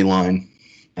Illinois money line.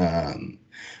 I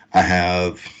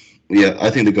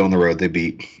think they go on the road. They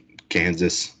beat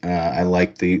Kansas. I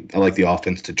like the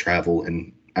offense to travel,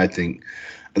 and I think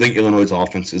Illinois'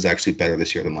 offense is actually better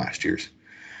this year than last year's.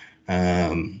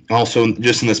 Also,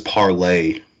 just in this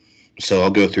parlay, So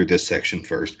I'll go through this section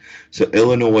first. So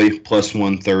Illinois plus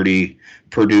 130,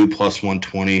 Purdue plus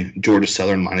 120, Georgia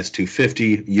Southern minus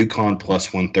 250, UConn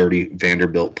plus 130,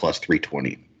 Vanderbilt plus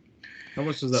 320. How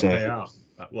much does that So- pay out?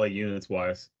 Like units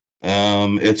wise?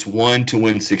 It's 1 to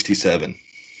win 67.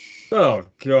 Oh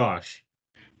gosh.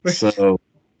 So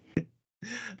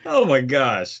Oh my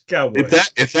gosh. Cowboys.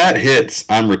 if that hits,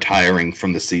 I'm retiring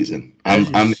from the season. As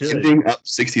you I'm should. ending up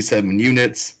 67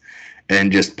 units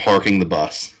and just parking the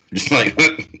bus. Just like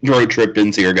road trip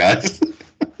ins here, guys.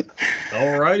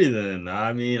 Alrighty then.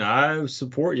 I mean, I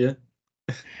support you.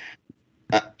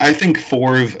 I think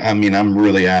I'm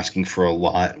really asking for a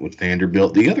lot with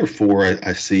Vanderbilt. The other four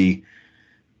I see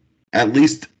at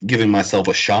least giving myself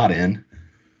a shot in.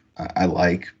 I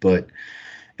like, but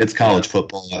it's college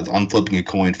football. I'm flipping a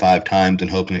coin 5 times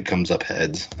and hoping it comes up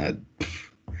heads.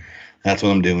 That's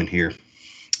what I'm doing here.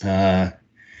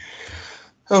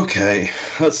 Okay,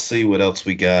 let's see what else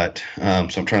we got. So I'm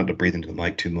trying not to breathe into the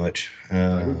mic too much.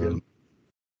 good.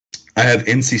 I have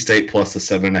NC State plus the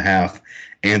 7.5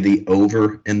 and the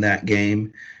over in that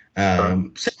game.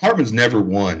 Sam Hartman's never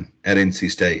won at NC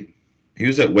State. He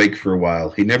was at Wake for a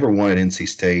while. He never won at NC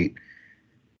State.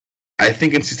 I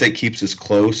think NC State keeps us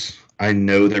close. I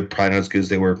know they're probably not as good as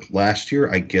they were last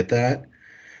year. I get that.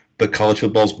 But college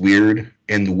football's weird,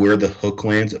 and where the hook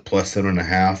lands at plus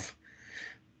 7.5,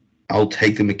 I'll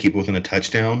take them to keep within a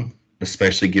touchdown,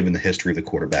 especially given the history of the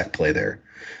quarterback play there.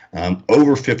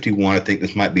 Over 51, I think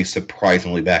this might be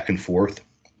surprisingly back and forth.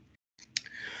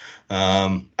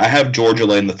 I have Georgia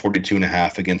laying the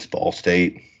 42.5 against Ball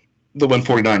State. They'll win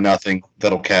 49-0.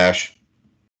 That'll cash.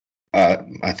 I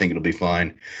think it'll be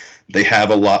fine. They have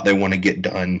a lot they want to get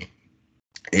done,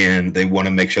 and they want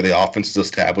to make sure the offense is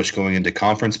established going into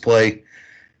conference play.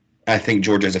 I think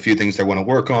Georgia has a few things they want to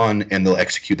work on, and they'll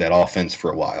execute that offense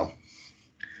for a while.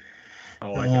 I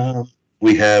like it.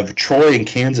 We have Troy and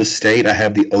Kansas State. I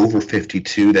have the over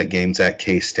 52. That game's at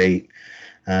K-State.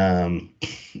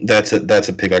 That's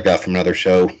a pick I got from another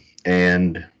show,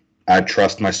 and I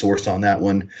trust my source on that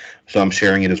one, so I'm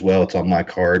sharing it as well. It's on my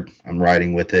card. I'm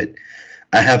riding with it.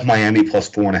 I have Miami plus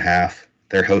 4.5.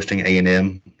 They're hosting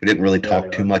A&M. We didn't really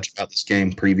talk too much about this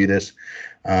game preview this.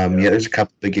 There's a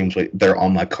couple of big games they're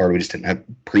on my card. We just didn't have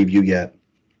preview yet.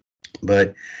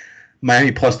 But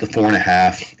Miami plus the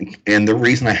 4.5. And the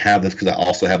reason I have this because I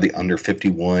also have the under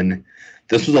 51.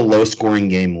 This was a low-scoring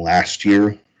game last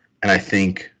year, and I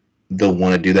think they'll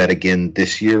want to do that again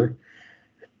this year.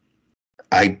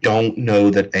 I don't know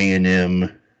that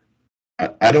A&M –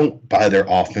 I don't buy their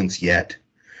offense yet.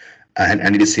 I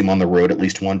need to see them on the road at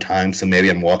least one time, so maybe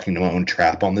I'm walking into my own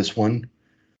trap on this one.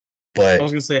 But I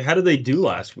was gonna say, how did they do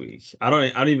last week? I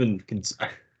don't even.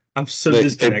 I'm so they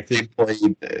disconnected.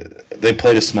 They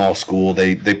played a small school.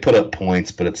 They put up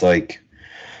points, but it's like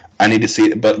I need to see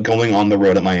it. But going on the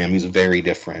road at Miami is very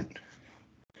different.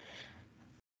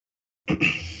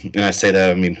 And I say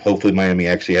that, I mean, hopefully Miami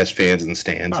actually has fans in the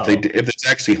stands. Oh. If it's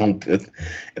actually home, if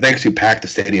they actually pack the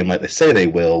stadium like they say they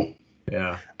will,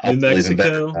 Yeah, I'll New believe them better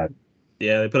Mexico. than that.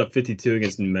 Yeah, they put up 52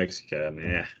 against New Mexico.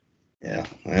 Man, Yeah,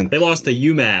 and they lost to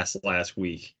UMass last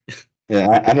week.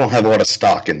 yeah, I don't have a lot of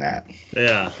stock in that.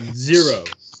 Yeah, 0.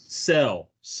 Sell.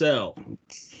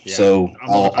 Yeah, So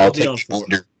I'll I'd be take on the for it.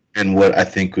 under and what I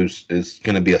think is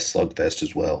going to be a slugfest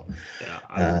as well. Yeah,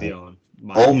 I would be on.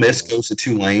 Ole Miss goes to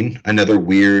Tulane, another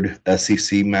weird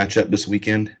SEC matchup this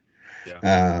weekend.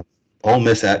 Yeah. Ole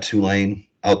Miss at Tulane.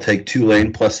 I'll take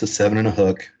Tulane plus the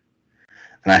 7.5,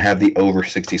 and I have the over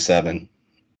 67.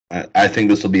 I think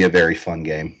this will be a very fun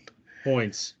game.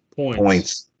 Points.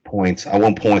 Points. I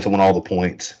want points. I want all the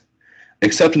points,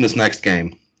 except in this next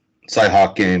game,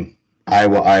 Cy-Hawk game,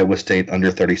 Iowa State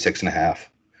under 36.5. Is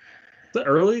it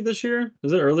early this year?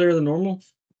 Is it earlier than normal?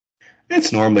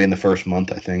 It's normally in the first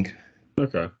month, I think.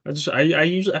 Okay. I feel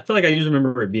like I usually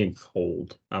remember it being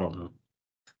cold. I don't know.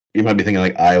 You might be thinking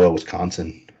like Iowa,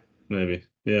 Wisconsin. Maybe.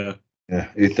 Yeah. Yeah,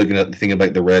 you're thinking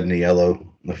about the red and the yellow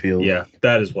in the field. Yeah,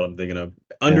 that is what I'm thinking of.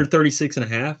 Under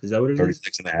 36.5? Is that what it is?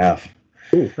 36.5.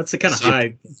 Ooh, that's the kind of See-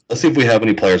 high. Let's see if we have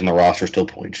any players on the roster still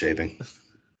point shaving.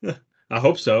 I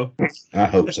hope so. I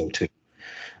hope so too.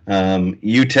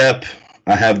 UTEP,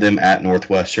 I have them at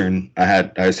Northwestern. I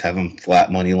just have them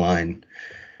flat money line.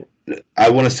 I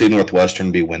want to see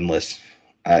Northwestern be winless.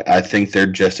 I think they're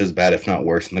just as bad, if not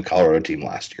worse, than the Colorado team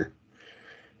last year.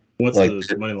 What's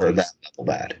the money they're line? that level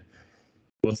bad.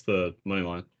 What's the money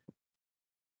line?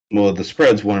 Well, the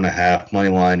spread's 1.5. Money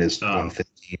line is Oh.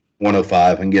 115,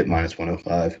 105. I can get minus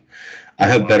 105. I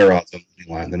have Wow. better odds on money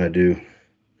line than I do.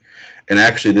 And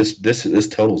actually, this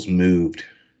total's moved.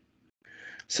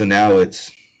 So now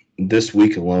it's this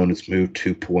week alone. It's moved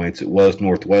 2 points. It was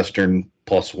Northwestern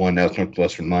 +1. Now it's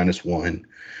Northwestern -1.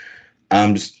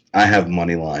 I have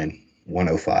money line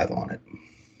 105 on it.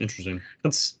 Interesting.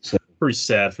 That's So pretty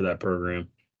sad for that program.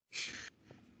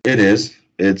 it is.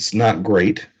 It's not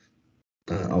great.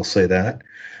 I'll say that.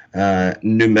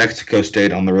 New Mexico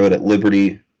State on the road at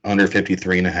Liberty, under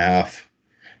 53.5.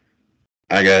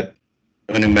 I got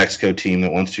a New Mexico team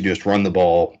that wants to just run the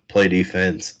ball, play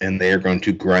defense, and they are going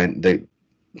to grind the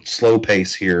slow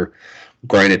pace here,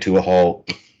 grind it to a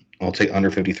halt. I'll take under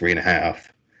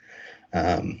 53.5.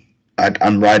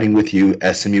 I'm riding with you.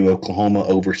 SMU Oklahoma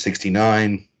over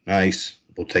 69. Nice.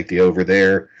 We'll take the over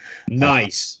there.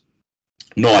 Nice.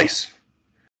 Nice.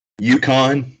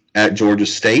 UConn at Georgia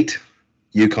State.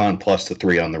 UConn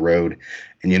 +3 on the road.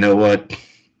 And you know what?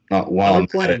 Not while I'm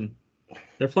at it.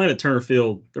 They're playing at Turner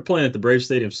Field. They're playing at the Brave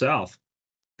Stadium South.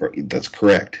 That's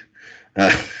correct.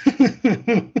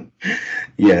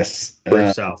 Yes.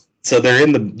 Brave South. So they're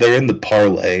in the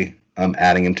parlay. I'm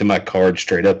adding them to my card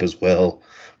straight up as well,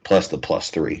 plus the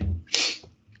 +3.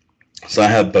 So I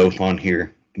have both on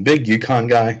here. Big UConn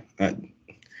guy. I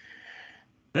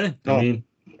mean,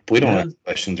 we don't have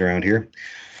questions around here.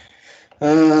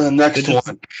 Next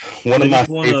one of my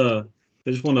favorite.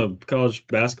 They just won a college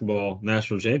basketball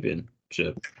national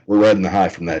championship. We're riding the high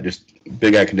from that. Just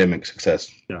big academic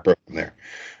success program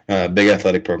there. Big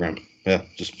athletic program. Yeah,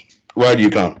 just ride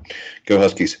UConn. Go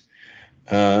Huskies.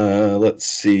 Let's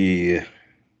see.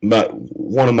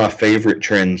 One of my favorite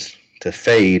trends to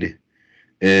fade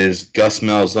is Gus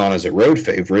Malzahn as a road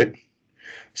favorite.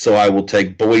 So I will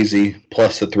take Boise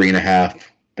 +3.5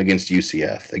 against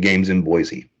UCF. The game's in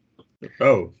Boise.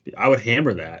 Oh, I would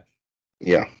hammer that.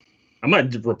 Yeah. I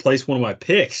might replace one of my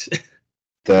picks.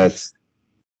 That's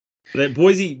that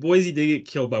Boise did get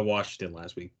killed by Washington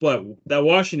last week, but that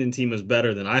Washington team is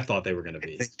better than I thought they were going to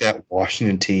be. I think that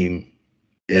Washington team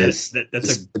is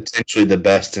that's potentially the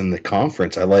best in the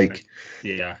conference.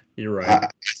 Yeah, you're right. I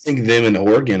think them and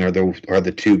Oregon are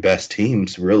the two best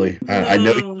teams, really. I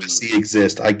know USC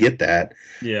exists. I get that.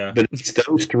 Yeah. But it's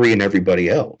those three and everybody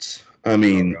else. I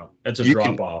mean, it's a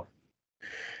drop off.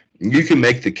 You can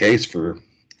make the case for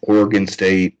Oregon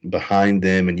State behind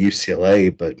them and UCLA,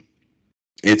 but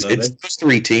it's those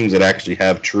three teams that actually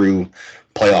have true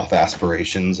playoff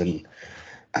aspirations. And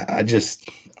I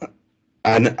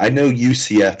know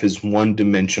UCF is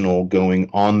one-dimensional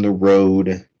going on the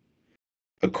road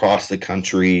across the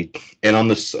country. And on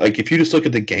this, like, if you just look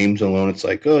at the games alone, it's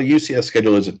like, oh, UCF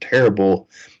schedule isn't terrible.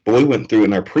 But we went through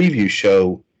in our preview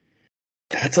show,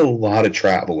 that's a lot of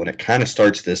travel, and it kind of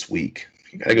starts this week.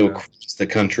 You got to go across the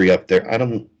country up there.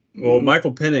 Well,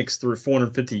 Michael Penix threw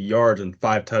 450 yards and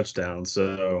 5 touchdowns,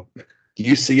 so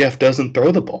UCF doesn't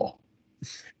throw the ball.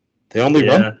 They only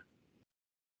run.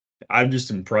 I'm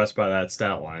just impressed by that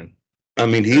stat line. I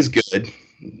mean, he's good.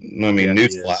 I mean,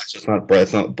 newsflash.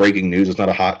 It's not breaking news. It's not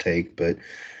a hot take, but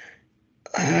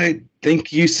I think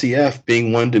UCF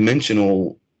being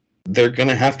one-dimensional, they're going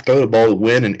to have to throw the ball to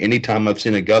win. And anytime I've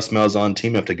seen a Gus Malzahn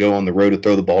team have to go on the road to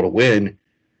throw the ball to win,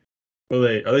 are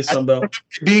they Sunbelt?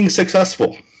 Being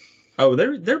successful. Oh,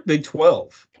 they're Big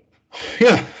 12.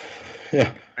 Yeah.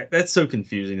 That's so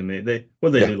confusing to me.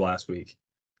 What did they do last week?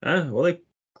 Well, they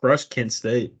crushed Kent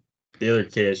State, the other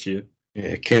KSU.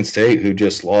 Yeah, Kent State, who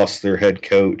just lost their head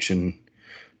coach and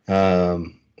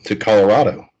to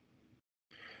Colorado.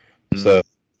 So,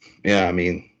 yeah, I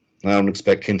mean, I don't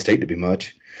expect Kent State to be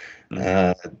much.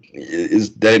 That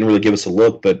didn't really give us a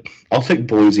look, but I'll take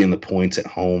Boise and the points at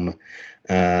home.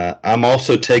 I'm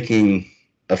also taking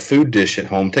a food dish at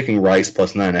home, taking Rice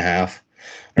 +9.5.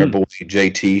 Our boy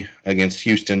JT against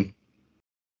Houston.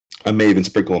 I may even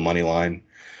sprinkle a money line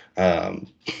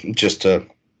just to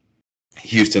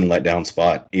Houston letdown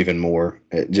spot even more.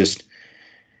 This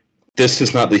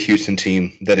is not the Houston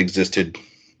team that existed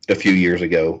a few years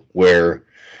ago where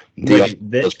the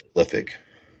was prolific.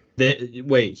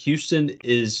 Houston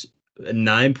is a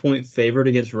 9-point favorite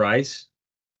against Rice?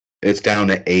 It's down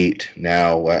to 8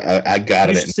 now. I got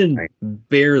it. Houston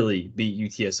barely beat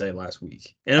UTSA last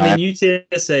week. And I mean,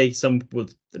 UTSA,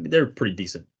 they're pretty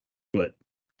decent. But,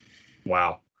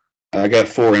 wow. I got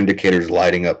 4 indicators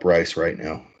lighting up Rice right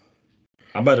now.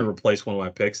 I'm about to replace one of my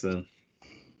picks then.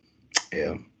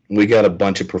 Yeah. We got a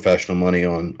bunch of professional money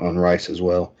on Rice as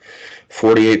well.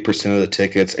 48% of the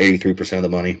tickets, 83% of the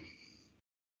money.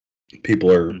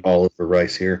 People are all over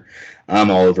Rice here.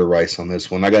 I'm all over Rice on this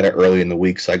one. I got it early in the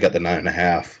week, so I got the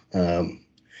 9.5.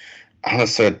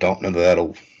 Honestly, I don't know that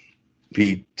that'll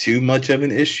be too much of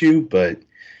an issue, but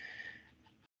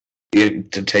to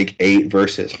take 8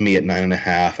 versus me at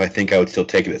 9.5, I think I would still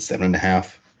take it at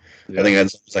 7.5. Yeah. I think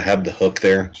as I have the hook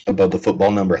there above the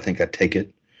football number, I think I'd take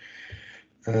it.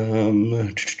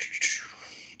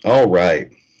 All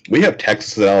right. We have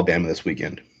Texas at Alabama this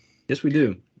weekend. Yes, we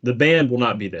do. The band will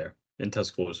not be there in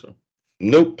Tuscaloosa.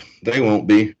 Nope, they won't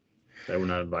be. They were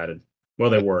not invited. Well,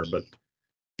 they were, but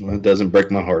Well, it doesn't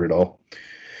break my heart at all.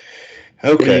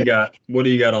 what do Okay. you got? What do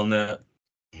you got on that?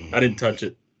 I didn't touch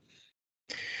it.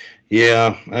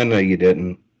 Yeah, I know you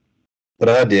didn't. But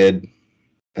I did.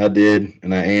 I did,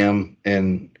 and I am.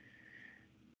 And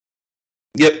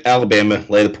yep, Alabama,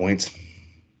 lay the points.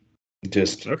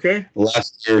 Just Okay.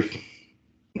 last year,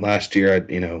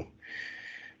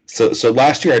 so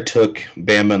last year I took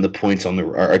Bama and the points on the,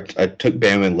 or I took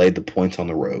Bama and laid the points on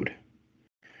the road.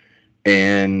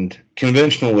 And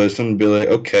conventional wisdom would be like,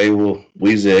 okay, well,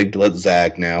 we zigged, let's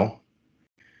zag now.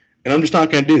 And I'm just not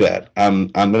going to do that. I'm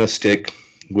going to stick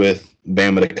with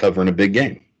Bama to cover in a big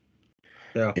game.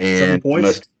 Yeah. And 7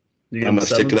 points. You I'm going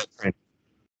to stick to that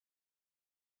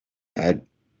trend.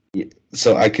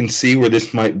 So I can see where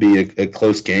this might be a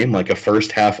close game, like a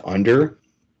first half under,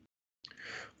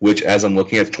 which as I'm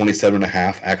looking at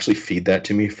 27.5, actually feed that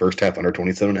to me, first half under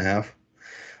 27.5.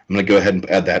 I'm going to go ahead and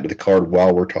add that to the card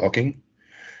while we're talking.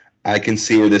 I can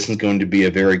see where this is going to be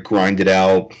a very grinded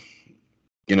out,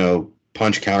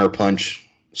 punch, counter punch,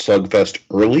 slugfest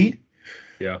early.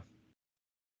 Yeah.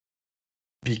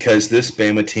 Because this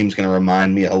Bama team is going to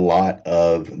remind me a lot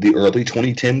of the early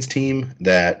 2010s team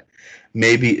that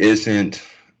maybe isn't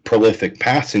prolific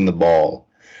passing the ball,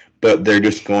 but they're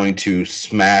just going to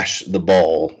smash the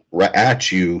ball right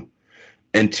at you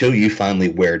until you finally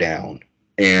wear down.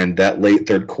 And that late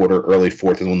third quarter, early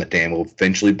fourth is when the dam will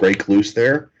eventually break loose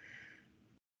there.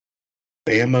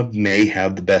 Bama may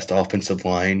have the best offensive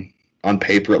line on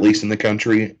paper, at least in the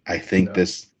country. I think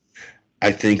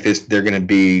they're going to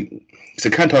be. So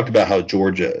I kind of talked about how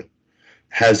Georgia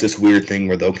has this weird thing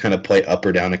where they'll kind of play up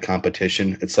or down a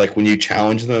competition. It's like when you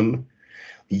challenge them,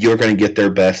 you're going to get their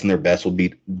best, and their best will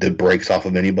beat the brakes off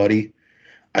of anybody.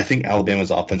 I think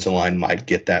Alabama's offensive line might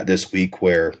get that this week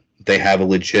where they have a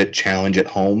legit challenge at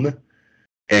home,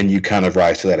 and you kind of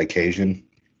rise to that occasion.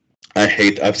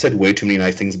 I've said way too many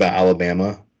nice things about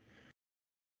Alabama,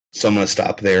 so I'm going to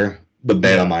stop there. But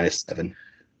Bama -7.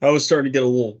 I was starting to get a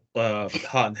little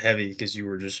hot and heavy because you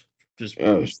were just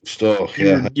Still,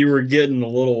 yeah. you were getting a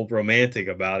little romantic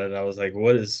about it. I was like,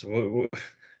 what?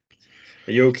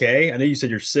 Are you okay? I know you said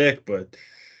you're sick, but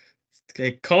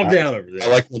okay, calm down over there.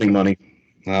 I like winning money.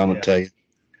 I'm going to tell you.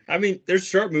 I mean, there's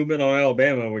sharp movement on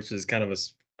Alabama, which is kind of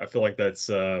I feel like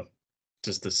that's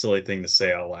just a silly thing to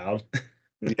say out loud.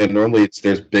 Yeah, normally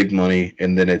there's big money,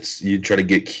 and then you try to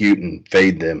get cute and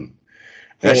fade them.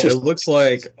 It looks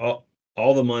like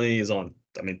all the money is on.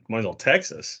 I mean, money's on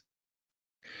Texas.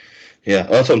 Yeah,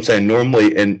 that's what I'm saying.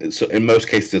 Normally, and so in most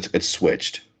cases, it's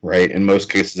switched, right? In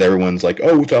most cases, everyone's like,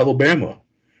 "Oh, it's Alabama.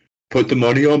 Put the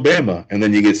money on Bama," and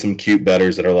then you get some cute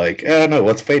bettors that are like, no,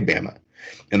 let's fade Bama,"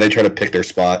 and they try to pick their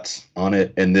spots on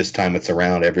it. And this time, it's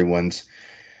around everyone's.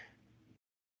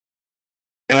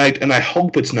 And I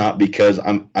hope it's not because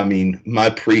my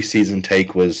preseason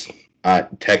take was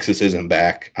Texas isn't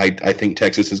back. I think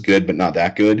Texas is good, but not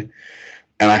that good.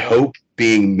 And I hope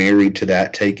being married to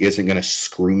that take isn't going to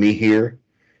screw me here.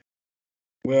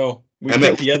 Well, we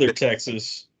picked the other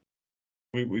Texas.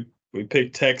 We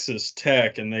picked Texas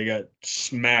Tech, and they got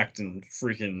smacked and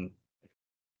freaking.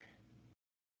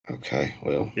 Okay,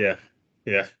 well. Yeah.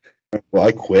 Well,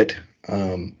 I quit.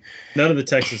 None of the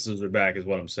Texases are back, is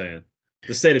what I'm saying.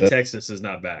 The state of Texas is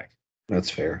not back. That's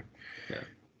fair. Yeah.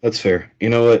 That's fair. You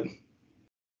know what?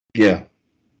 Yeah.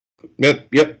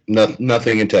 Yep.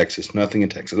 Nothing in Texas. Nothing in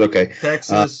Texas. Okay.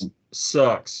 Texas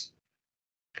sucks.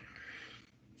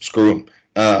 Screw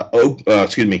them.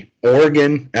 Excuse me.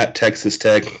 Oregon at Texas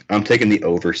Tech. I'm taking the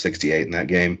over 68 in that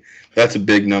game. That's a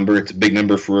big number. It's a big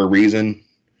number for a reason.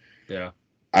 Yeah.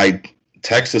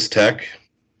 Texas Tech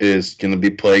is going to be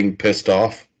playing pissed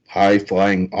off,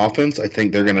 high-flying offense. I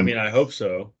think they're going to. I mean, I hope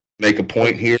so. Make a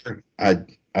point here.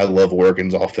 I love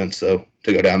Oregon's offense, though,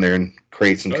 to go down there and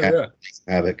create some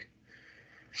havoc.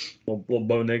 Little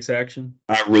Bo Nix action.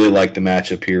 I really like the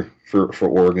matchup here for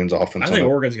Oregon's offense. I think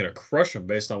Oregon's going to crush them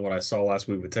based on what I saw last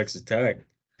week with Texas Tech.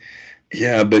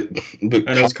 Yeah, but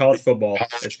I know it's college football.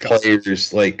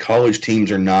 Players, like college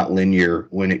teams, are not linear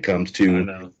when it comes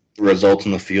to results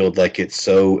in the field. Like it's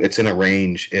in a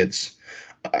range.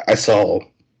 I saw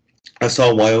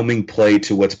Wyoming play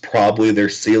to what's probably their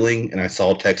ceiling, and I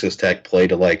saw Texas Tech play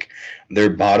to like their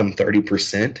bottom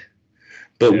 30%.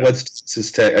 But what's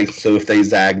Texas Tech? So if they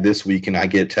zag this week and I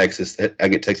get Texas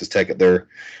Tech at their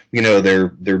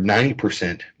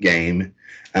 90% game,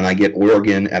 and I get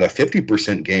Oregon at a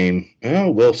 50% game, oh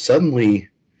well, suddenly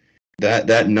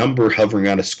that number hovering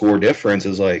on a score difference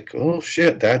is like, oh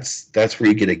shit, that's where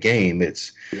you get a game.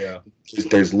 Yeah.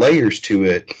 There's layers to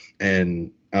it,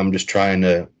 and I'm just trying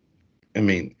to. I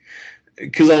mean,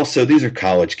 because also these are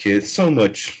college kids. So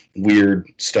much weird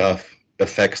stuff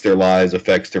affects their lives,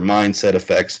 affects their mindset,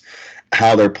 affects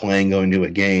how they're playing going to a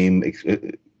game.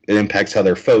 It impacts how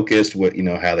they're focused,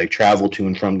 how they travel to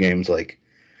and from games. Like,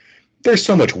 there's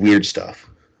so much weird stuff.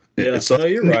 Yeah, no,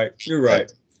 you're right. You're right.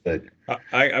 But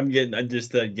I'm getting. I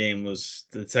just that game was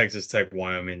the Texas Tech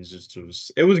Wyoming.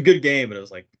 It was a good game, but it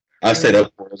was like I stayed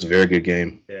up for it. It was a very good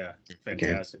game. Yeah,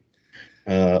 fantastic.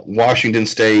 Washington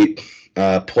State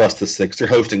plus the 6. They're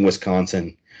hosting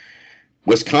Wisconsin.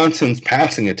 Wisconsin's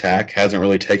passing attack hasn't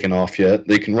really taken off yet.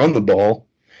 They can run the ball,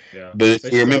 but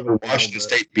if you remember, Washington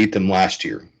State beat them last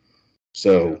year.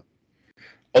 So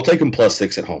I'll take them plus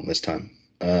 6 at home this time.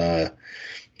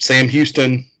 Sam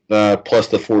Houston plus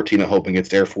the 14 at home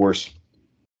against Air Force.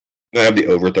 I have the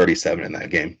over 37 in that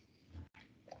game.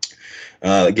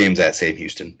 The game's at Sam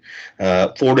Houston.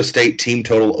 Florida State team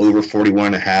total over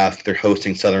 41.5. They're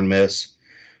hosting Southern Miss.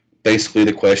 Basically,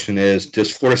 the question is,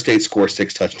 does Florida State score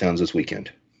 6 touchdowns this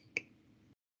weekend?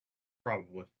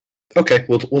 Probably. Okay,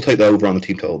 we'll take the over on the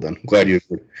team total then. I'm glad you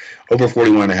agreed. Over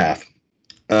 41.5.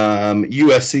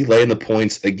 USC laying the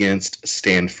points against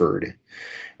Stanford.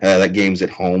 That game's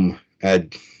at home.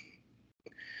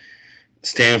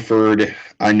 Stanford,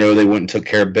 I know they went and took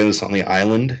care of business on the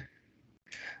island.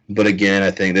 But again,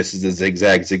 I think this is a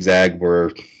zigzag.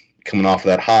 We're coming off of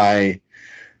that high,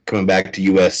 coming back to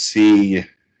USC.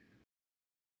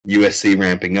 USC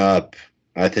ramping up.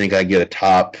 I think I get a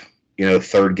top,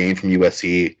 third game from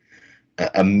USC.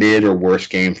 A mid or worse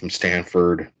game from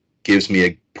Stanford gives me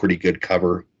a pretty good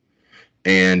cover.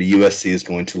 And USC is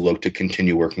going to look to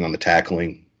continue working on the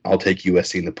tackling. I'll take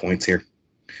USC in the points here.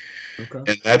 Okay.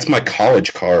 And that's my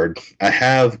college card. I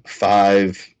have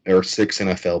 5 or 6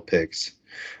 NFL picks.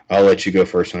 I'll let you go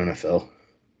first on NFL.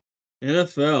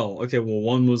 NFL. Okay, well,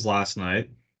 one was last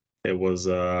night. It was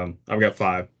I've got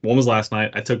 5. One was last night.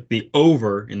 I took the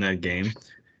over in that game.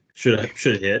 Should have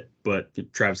hit, but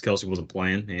Travis Kelce wasn't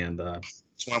playing, and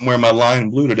that's why I'm wearing my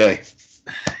Lion blue today.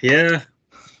 Yeah.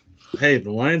 Hey,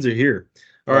 the Lions are here.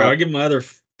 All right, I'll give my other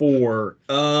 4.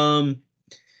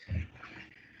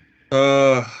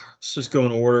 Let's just go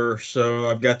in order. So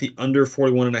I've got the under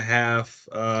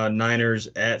 41.5 Niners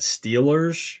at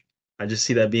Steelers. I just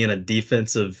see that being a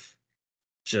defensive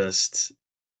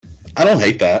I don't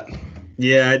hate that.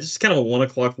 Yeah, just kind of a 1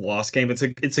 o'clock loss game.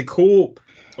 It's a cool,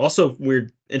 also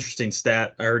weird, interesting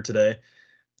stat I heard today.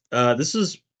 This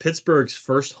is Pittsburgh's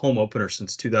first home opener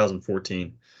since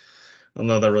 2014. I don't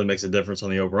know if that really makes a difference on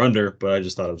the over-under, but I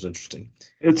just thought it was interesting.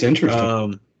 It's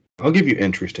interesting. I'll give you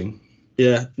interesting.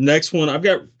 Yeah. Next one, I've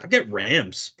got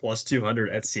Rams plus 200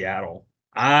 at Seattle.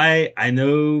 I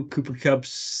know Cooper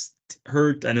Kupp's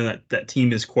hurt. I know that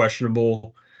team is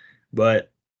questionable,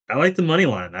 but I like the money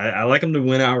line. I like them to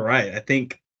win outright. I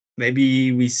think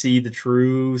maybe we see the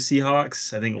true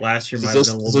Seahawks. I think last year might have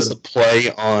been a little bit. Is this a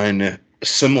play on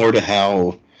similar to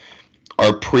how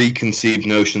our preconceived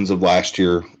notions of last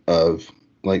year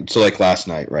like last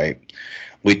night, right?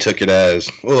 We took it as,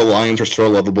 well, the Lions are still a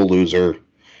lovable loser.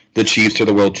 The Chiefs are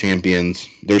the world champions.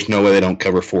 There's no way they don't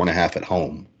cover 4.5 at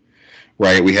home,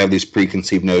 right? We have these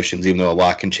preconceived notions, even though a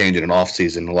lot can change in an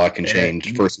offseason, a lot can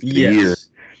change first of the year.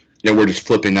 We're just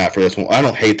flipping that for this one. I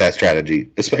don't hate that strategy,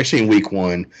 especially in week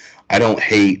 1. I don't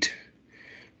hate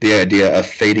the idea of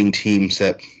fading teams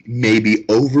that maybe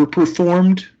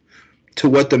overperformed to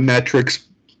what the metrics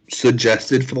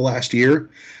suggested for the last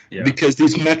year. Yeah. Because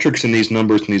these metrics and these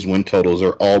numbers and these win totals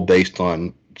are all based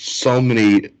on so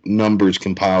many numbers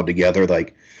compiled together.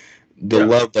 Like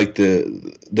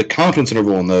the confidence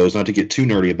interval in those, not to get too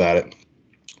nerdy about it,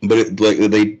 but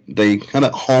they kind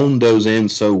of hone those in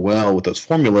so well with those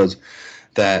formulas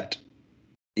that,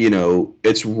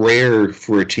 it's rare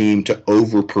for a team to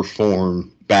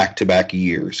overperform back-to-back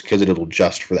years because it'll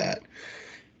adjust for that.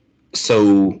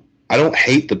 So I don't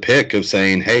hate the pick of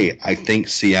saying, hey, I think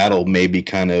Seattle maybe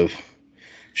kind of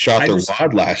shot their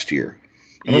wad last year.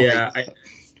 I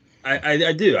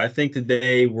do. I think that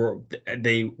they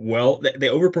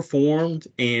overperformed,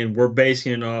 and we're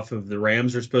basing it off of the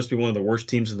Rams are supposed to be one of the worst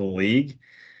teams in the league.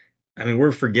 I mean,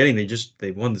 we're forgetting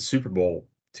they won the Super Bowl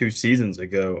 2 seasons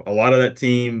ago. A lot of that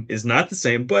team is not the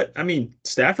same, but I mean,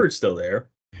 Stafford's still there.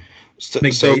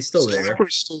 McVay's still there.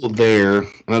 Stafford's still there,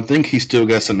 and I think he's still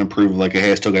got something to prove. Like,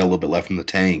 hey, I still got a little bit left in the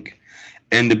tank.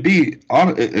 And to be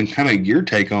on, and kind of your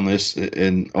take on this,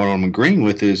 and what I'm agreeing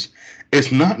with is,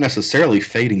 it's not necessarily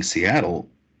fading Seattle.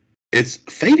 It's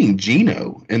fading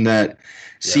Geno in that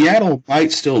Seattle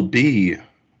might still be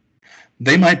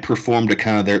they might perform to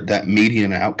kind of that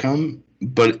median outcome.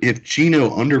 But if Geno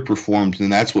underperforms, then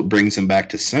that's what brings him back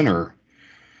to center.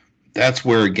 That's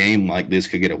where a game like this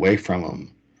could get away from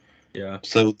him. Yeah.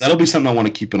 So that'll be something I want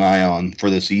to keep an eye on for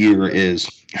this year is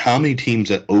how many teams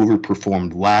that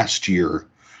overperformed last year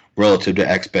relative to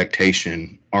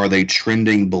expectation are they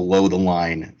trending below the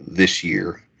line this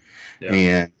year? Yeah.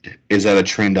 And is that a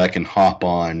trend I can hop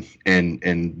on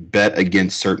and bet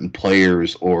against certain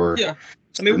players or Yeah.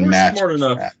 I mean, certain we're matches? smart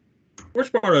enough. We're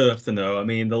smart enough to know. I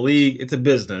mean, the league, it's a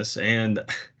business, and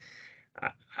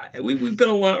we've been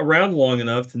around long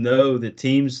enough to know that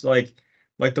teams like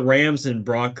the Rams and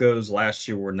Broncos last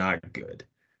year were not good.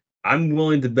 I'm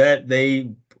willing to bet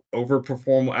they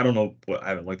overperform. I don't know. I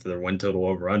haven't looked at their win total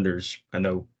over unders. I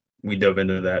know we dove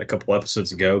into that a couple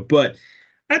episodes ago, but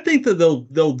I think that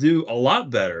they'll do a lot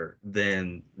better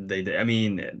than they did. I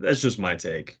mean, that's just my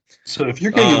take. So if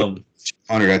you're going to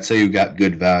 200, I'd say you got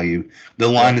good value. The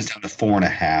line is down to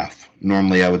 4.5.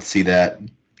 Normally, I would see that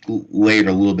later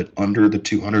a little bit under the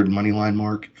 200 money line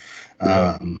mark.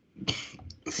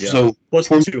 So plus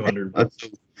 200.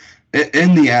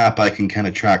 In the app, I can kind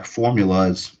of track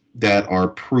formulas that are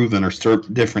proven or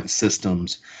different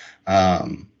systems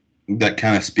that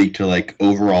kind of speak to like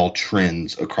overall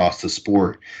trends across the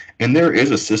sport. And there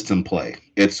is a system play.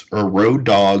 It's a road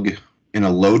dog in a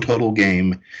low total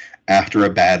game after a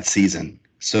bad season.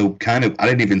 So kind of, I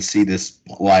didn't even see this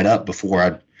light up before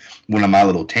I went on my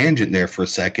little tangent there for a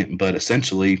second. But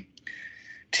essentially,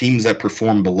 teams that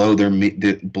perform below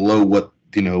below what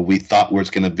we thought was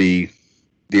going to be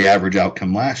the average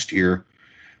outcome last year,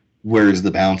 where's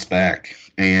the bounce back?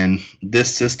 And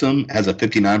this system has a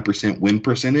 59% win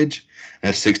percentage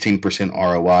and a 16%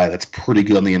 ROI. That's pretty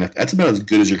good on the NFL. That's about as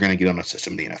good as you're going to get on a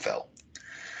system in the NFL.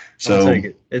 So I'll take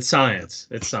it. It's science.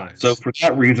 It's science. So for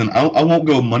that reason, I won't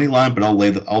go money line, but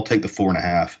I'll take the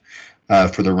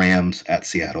 4.5 for the Rams at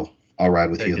Seattle. I'll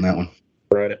ride with you on that one.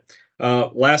 Right.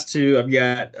 Last two, I've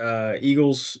got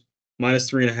Eagles minus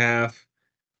 3.5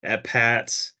 at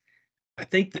Pats. I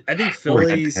think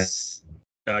Phillies.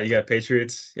 You got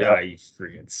Patriots. Yeah, you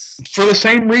freaking. For the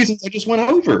same reasons I just went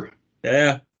over.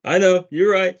 Yeah, I know.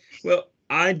 You're right. Well,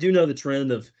 I do know the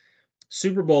trend of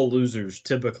Super Bowl losers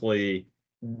typically.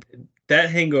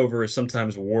 That hangover is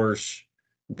sometimes worse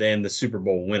than the Super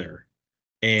Bowl winner.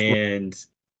 And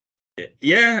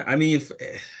yeah, I mean,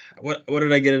 what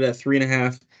did I get it at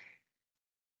 3.5?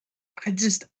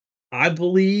 I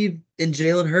believe in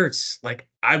Jalen Hurts. Like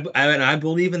I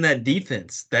believe in that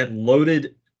defense, that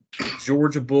loaded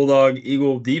Georgia Bulldog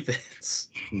Eagle defense.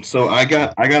 So I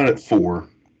got it at 4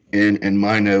 in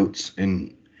my notes,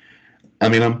 and I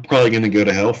mean I'm probably going to go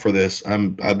to hell for this.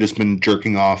 I've just been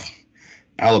jerking off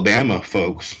Alabama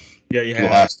folks. Yeah, you have. The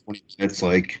last 20 minutes,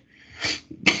 like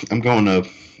I'm going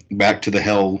back to the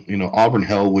hell, Auburn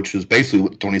hell, which is basically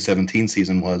what the 2017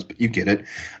 season was, but you get it.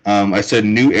 I said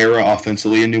new era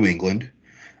offensively in New England.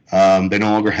 They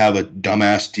no longer have a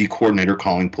dumbass D coordinator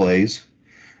calling plays.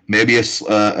 Maybe a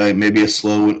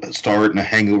slow start and a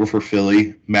hangover for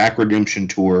Philly. Mac redemption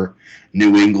tour.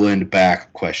 New England back ?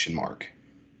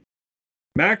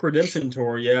 Mac redemption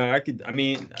tour. Yeah, I could. I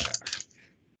mean,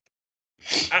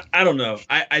 I don't know.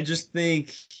 I just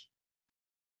think.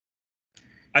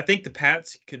 I think the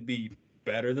Pats could be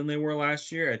better than they were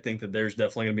last year. I think that there's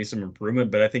definitely going to be some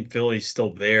improvement, but I think Philly's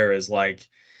still there as like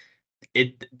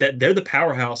that they're the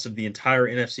powerhouse of the entire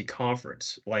NFC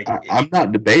conference. Like I'm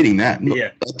not debating that. Yeah.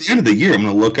 At the end of the year, I'm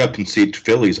going to look up and see if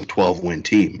Philly's a 12-win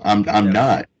team. I'm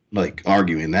not like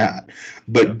arguing that,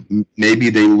 but maybe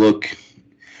they look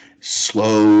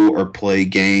slow or play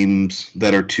games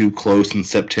that are too close in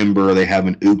September. Or they have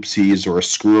an oopsies or a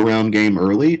screw around game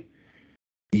early.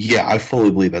 Yeah, I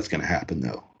fully believe that's going to happen,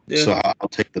 though. Yeah. So I'll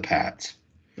take the Pats.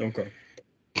 Okay.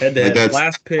 Head-to-head.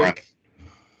 Last pick. Right.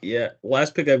 Yeah,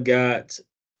 last pick I've got,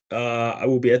 I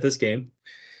will be at this game.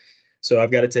 So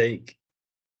I've got to take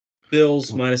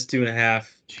Bills minus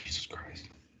 2.5. Jesus Christ.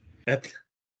 At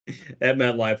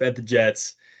MetLife, at the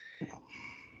Jets.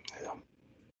 Yeah.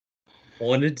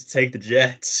 Wanted to take the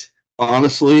Jets.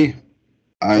 Honestly,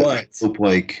 I hope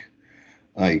like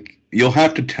you'll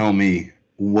have to tell me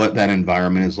what that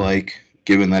environment is like,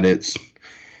 given that it's,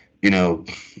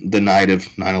 the night of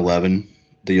 9/11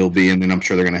 that you'll be in, and I'm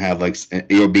sure they're going to have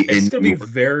you'll be it's going to be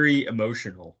very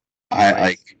emotional.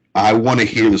 I want to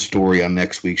hear the story on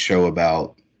next week's show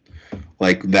about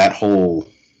that whole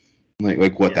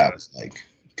what that was like,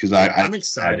 because I'm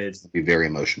excited. It's going to be very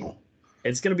emotional.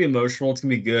 It's going to be emotional. It's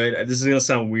going to be good. This is going to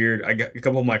sound weird. I got a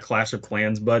couple of my Clash of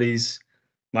Clans buddies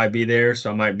might be there, so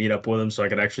I might meet up with them so I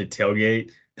could actually tailgate.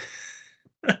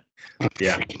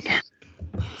 Yeah.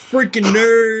 Freaking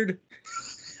nerd.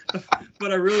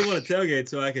 but I really want to tailgate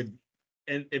so I could.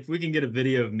 And if we can get a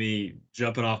video of me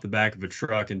jumping off the back of a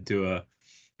truck into a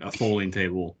folding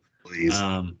table, Please.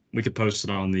 we could post it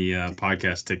on the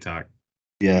podcast TikTok.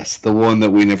 Yes, the one that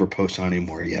we never post on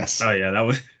anymore. Yes. Oh yeah, that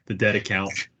was the dead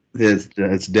account.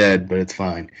 It's dead, but it's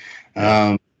fine.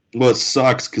 Well, it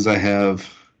sucks because I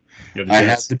have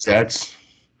the Jets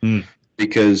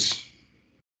because,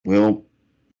 well,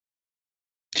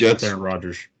 Jets. Aaron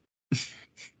Rodgers.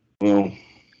 Well,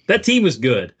 that team was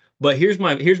good, but here's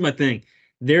my thing.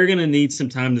 They're gonna need some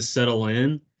time to settle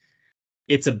in.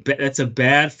 It's a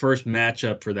bad first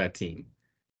matchup for that team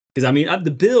because I mean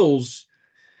the Bills.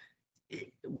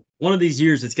 One of these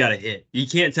years, it's got to hit. You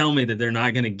can't tell me that they're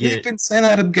not going to get. They've been saying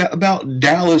that about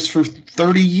Dallas for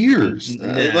 30 years. I'm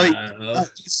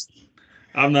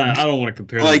not. I don't want to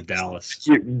compare them to Dallas.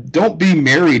 Don't be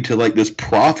married to like this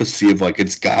prophecy of like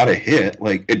it's got to hit.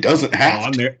 Like it doesn't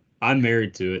have. I'm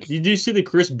married to it. Did you see the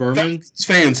Chris Berman?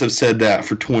 Fans have said that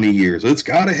for 20 years. It's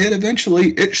got to hit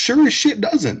eventually. It sure as shit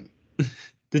doesn't.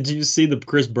 Did you see the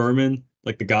Chris Berman,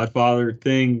 like the Godfather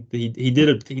thing? He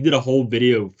did a whole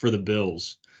video for the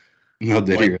Bills. No,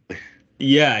 did he really?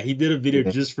 Yeah, he did a video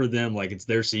just for them, like it's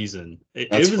their season.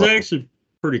 It was funny. Actually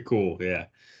pretty cool. Yeah.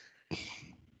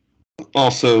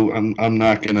 Also, I'm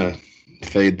not gonna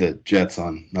fade the Jets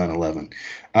on 9/11.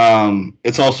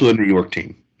 It's also a New York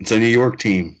team. It's a New York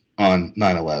team on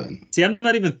 9/11. See, I'm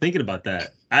not even thinking about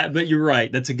that. But you're right.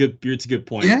 It's a good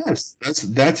point. Yes,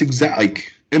 that's exactly.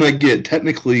 And I get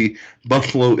technically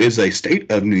Buffalo is a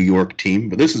state of New York team,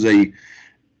 but this is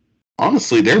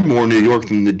honestly, they're more New York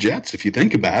than the Jets if you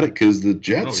think about it, because the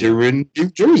Jets are in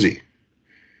New Jersey.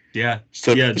 Yeah.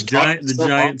 So the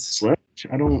Giants. I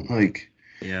don't like.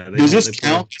 Yeah. Does this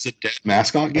count as a dead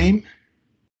mascot game?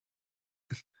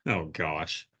 Oh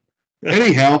gosh.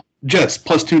 Anyhow, Jets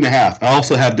plus 2.5. I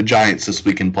also have the Giants this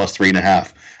weekend plus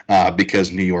 3.5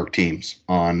 because New York teams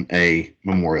on a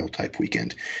Memorial type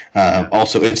weekend.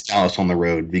 Also, it's Dallas on the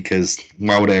road because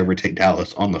why would I ever take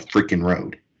Dallas on the freaking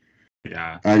road?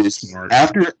 Yeah,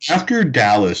 after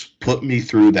Dallas put me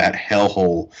through that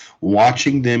hellhole,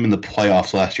 watching them in the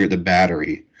playoffs last year at the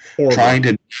Battery, trying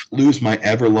to lose my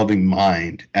ever-loving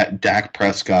mind at Dak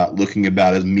Prescott looking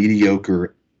about as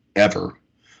mediocre ever.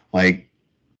 Like,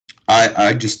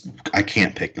 I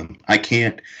can't pick them. I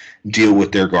can't deal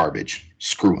with their garbage.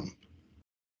 Screw them.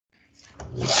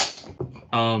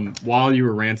 While you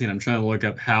were ranting, I'm trying to look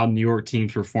up how New York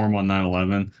teams perform on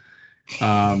 9/11.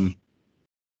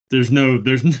 There's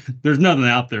nothing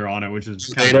out there on it, which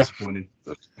is kind of disappointing.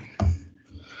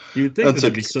 You'd think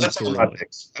there'd be some sort of. I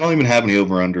don't even have any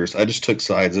over-unders. I just took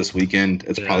sides this weekend.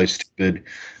 It's probably stupid.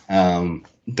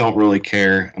 Don't really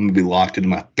care. I'm gonna be locked into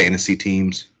my fantasy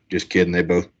teams. Just kidding. They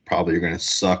both probably are gonna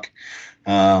suck.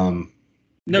 Tell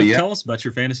us about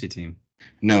your fantasy team.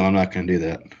 No, I'm not gonna do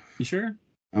that. You sure?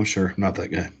 I'm sure. I'm not that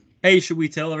guy. Hey, should we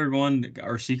tell everyone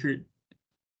our secret?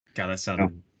 God, that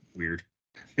sounded weird.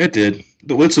 It did.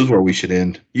 But this is where we should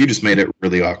end. You just made it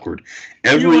really awkward.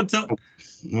 What?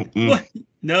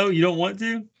 No, you don't want to?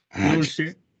 You don't want to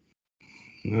share?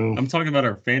 No. I'm talking about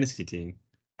our fantasy team.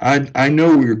 I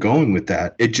know where you're going with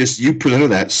that. It just, you presented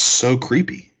that so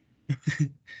creepy.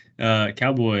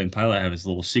 Cowboy and Pilot have his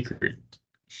little secret.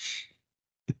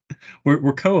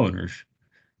 We're co-owners.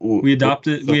 We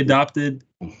adopted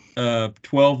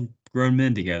 12 grown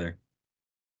men together.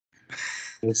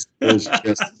 This is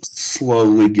just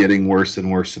slowly getting worse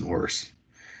and worse and worse.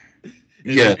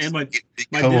 Yes, and my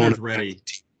dinner's ready.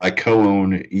 I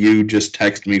co-own. You just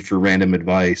text me for random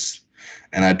advice,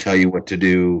 and I tell you what to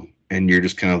do, and you're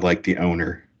just kind of like the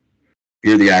owner.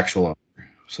 You're the actual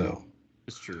owner. So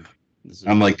it's true.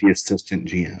 I'm like the assistant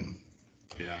GM.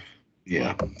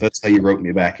 Yeah. That's how you wrote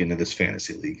me back into this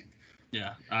fantasy league.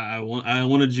 Yeah, I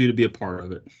wanted you to be a part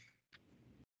of it.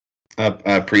 I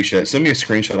appreciate it. Send me a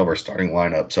screenshot of our starting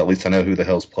lineup, so at least I know who the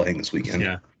hell's playing this weekend.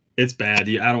 Yeah, it's bad.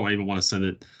 I don't even want to send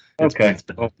it. Okay.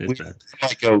 It's bad.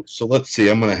 So let's see.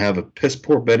 I'm going to have a piss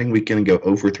poor betting weekend and go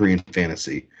 0-3 in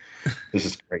fantasy. This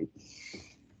is great.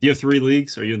 You have 3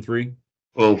 leagues? Are you in 3?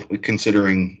 Well,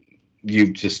 considering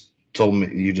you just told me,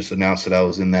 you just announced that I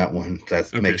was in that one.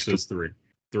 That makes so it's 3.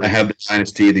 I have the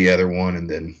Dynasty, the other one, and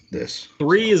then this.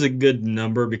 3 is a good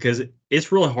number because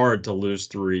it's really hard to lose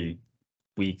 3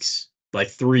 weeks, like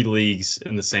 3 leagues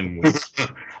in the same week.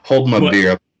 Hold my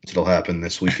beer up. It'll happen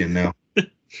this weekend now.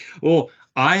 Well,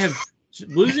 I have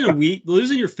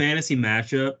losing your fantasy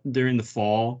matchup during the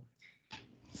fall.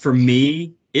 For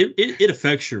me, it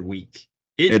affects your week.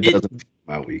 It doesn't affect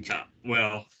my week.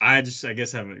 Well, I guess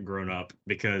I haven't grown up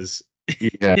because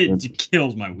it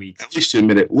kills my week. At least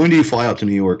admit it. When do you fly out to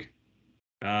New York?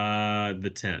 The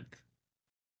 10th.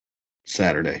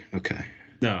 Saturday. Okay.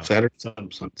 No, Saturday.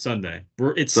 Sunday.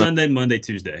 It's Sun- Sunday, Monday,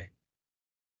 Tuesday.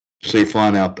 So you're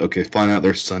flying out. Okay, flying out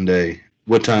there Sunday.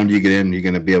 What time do you get in? You're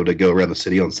going to be able to go around the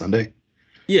city on Sunday?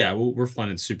 Yeah, we're flying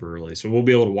in super early, so we'll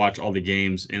be able to watch all the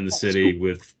games in the city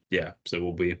with. Yeah, so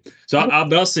we'll be. So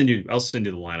I'll send you the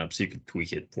lineup so you can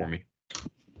tweak it for me.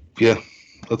 Yeah,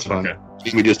 that's fine. Okay.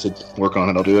 Give me just to work on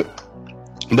it. I'll do it.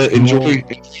 But enjoy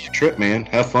your trip, man.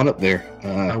 Have fun up there.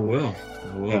 I will.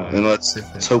 And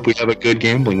let's hope we have a good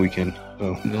gambling weekend.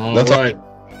 So, All right.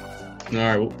 All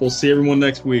right. We'll see everyone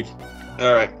next week.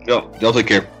 All right. Y'all take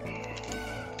care.